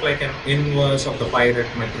kind of like an inverse of the pirate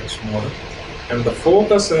metrics model. And the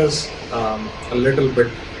focus is a little bit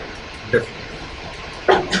different.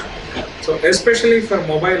 So especially for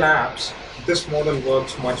mobile apps, this model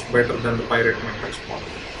works much better than the pirate metrics model.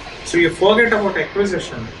 So you forget about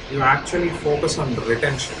acquisition, you actually focus on the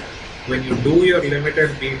retention. When you do your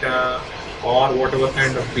limited beta or whatever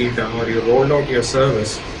kind of beta, or you roll out your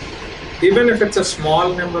service, even if it's a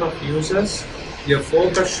small number of users, your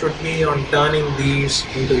focus should be on turning these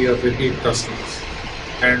into your repeat customers.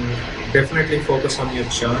 And definitely focus on your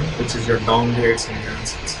churn, which is your downgrades and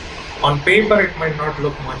cancels. On paper, it might not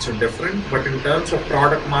look much different, but in terms of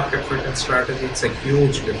product market fit and strategy, it's a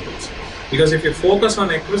huge difference. Because if you focus on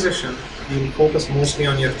acquisition, you focus mostly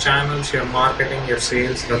on your channels, your marketing, your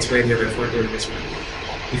sales, that's where your effort will be spent.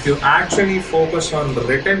 If you actually focus on the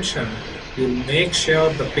retention, you make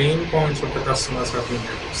sure the pain points of the customers have been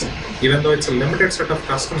addressed. Even though it's a limited set of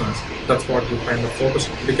customers, that's what you kind of focus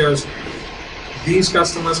on. Because these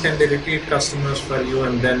customers can be repeat customers for you,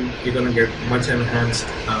 and then you're going to get much enhanced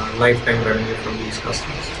lifetime revenue from these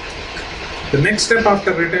customers. The next step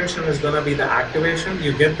after retention is going to be the activation.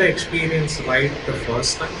 You get the experience right the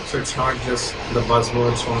first time, so it's not just the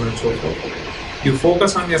buzzwords, so on and so forth. You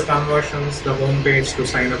focus on your conversions, the home page to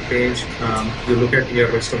sign up page. You look at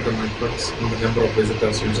your rest of the metrics and the number of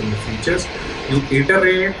visitors using the features. You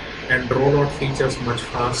iterate and roll out features much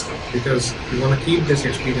faster because you want to keep this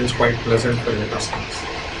experience quite pleasant for your customers.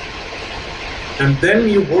 And then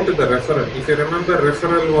you go to the referral. If you remember,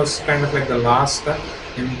 referral was kind of like the last step.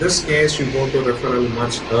 In this case, you go to referral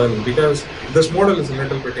much early because this model is a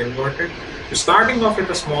little bit inverted. You're starting off with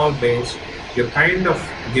a small base. You're kind of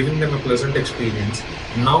giving them a pleasant experience.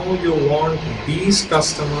 Now you want these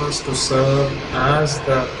customers to serve as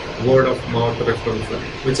the word of mouth referral flow,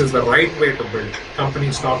 which is the right way to build.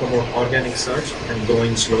 Companies talk about organic search and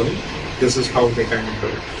growing slowly. This is how they kind of do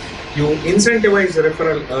it. You incentivize the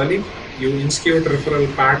referral early. You institute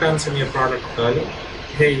referral patterns in your product early.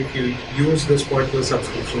 Hey, if you use this particular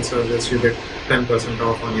subscription service, you get 10%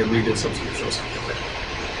 off on your video subscription or something like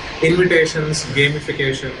that. Invitations,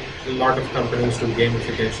 gamification. A lot of companies do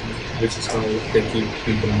gamification, which is how they keep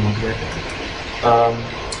people motivated.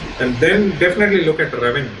 And then definitely look at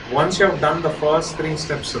revenue. Once you have done the first 3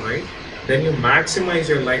 steps right, then you maximize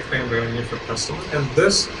your lifetime revenue for customers. And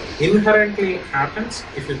this inherently happens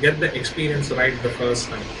if you get the experience right the first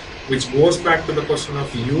time, which goes back to the question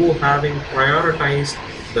of you having prioritized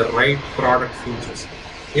the right product features.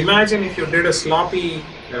 Imagine if you did a sloppy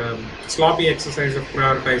exercise of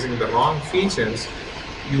prioritizing the wrong features,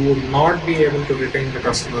 you would not be able to retain the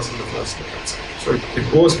customers in the first place. So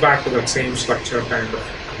it goes back to that same structure kind of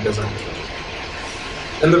design.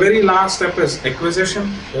 And the very last step is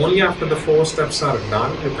acquisition. Only after the 4 steps are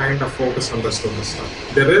done, you kind of focus on the rest of the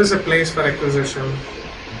stuff. There is a place for acquisition.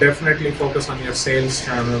 definitely focus on your sales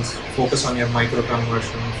channels, focus on your micro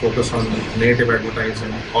conversion, focus on native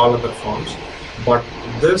advertising, all other forms. But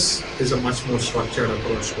this is a much more structured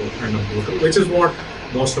approach to kind of go to, which is what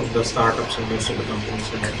most of the startups and most of the companies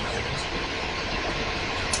are doing.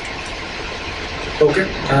 Okay,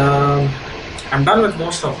 I'm done with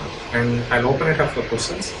most of them, and I'll open it up for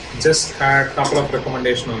questions. Just had a couple of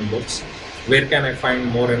recommendations on books. Where can I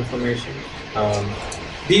find more information?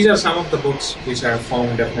 These are some of the books which I have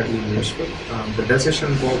found definitely useful. The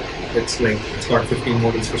decision book, it's got 15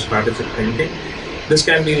 models for strategic thinking. This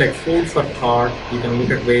can be like food for thought. You can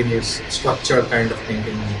look at various structured kind of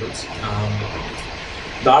thinking models.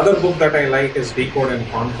 The other book that I like is Decode and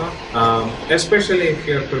Conquer, especially if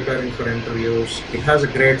you're preparing for interviews. It has a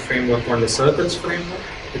great framework called the Circles framework.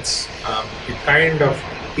 It kind of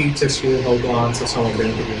teaches you how to answer some of the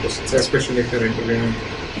interview questions, especially if you're interviewing.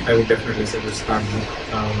 I would definitely suggest that book.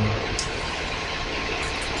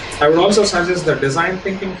 I would also suggest the Design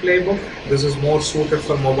Thinking Playbook. This is more suited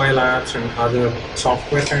for mobile apps and other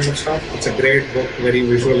software kind of stuff. It's a great book, very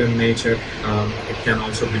visual in nature. It can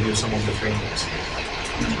also give you some of the frameworks.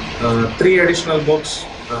 3 additional books.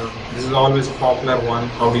 This is always a popular one.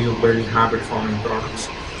 How do you build habit-forming products?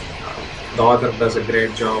 The author does a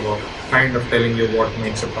great job of kind of telling you what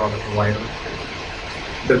makes a product viral.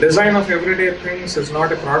 The Design of Everyday Things is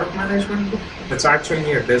not a product management book. It's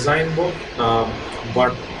actually a design book,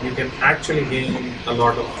 but you can actually gain a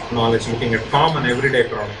lot of knowledge looking at common everyday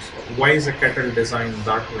products. Why is a kettle designed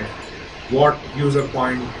that way? What user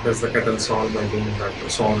point does the kettle solve by doing that?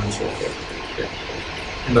 So on and so forth. Okay.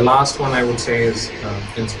 And the last one I would say is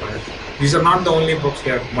Inspired. These are not the only books,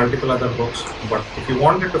 there are multiple other books, but if you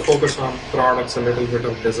wanted to focus on products, a little bit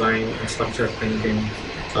of design and structured thinking,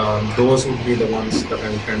 those would be the ones that I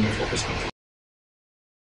would kind of focus on.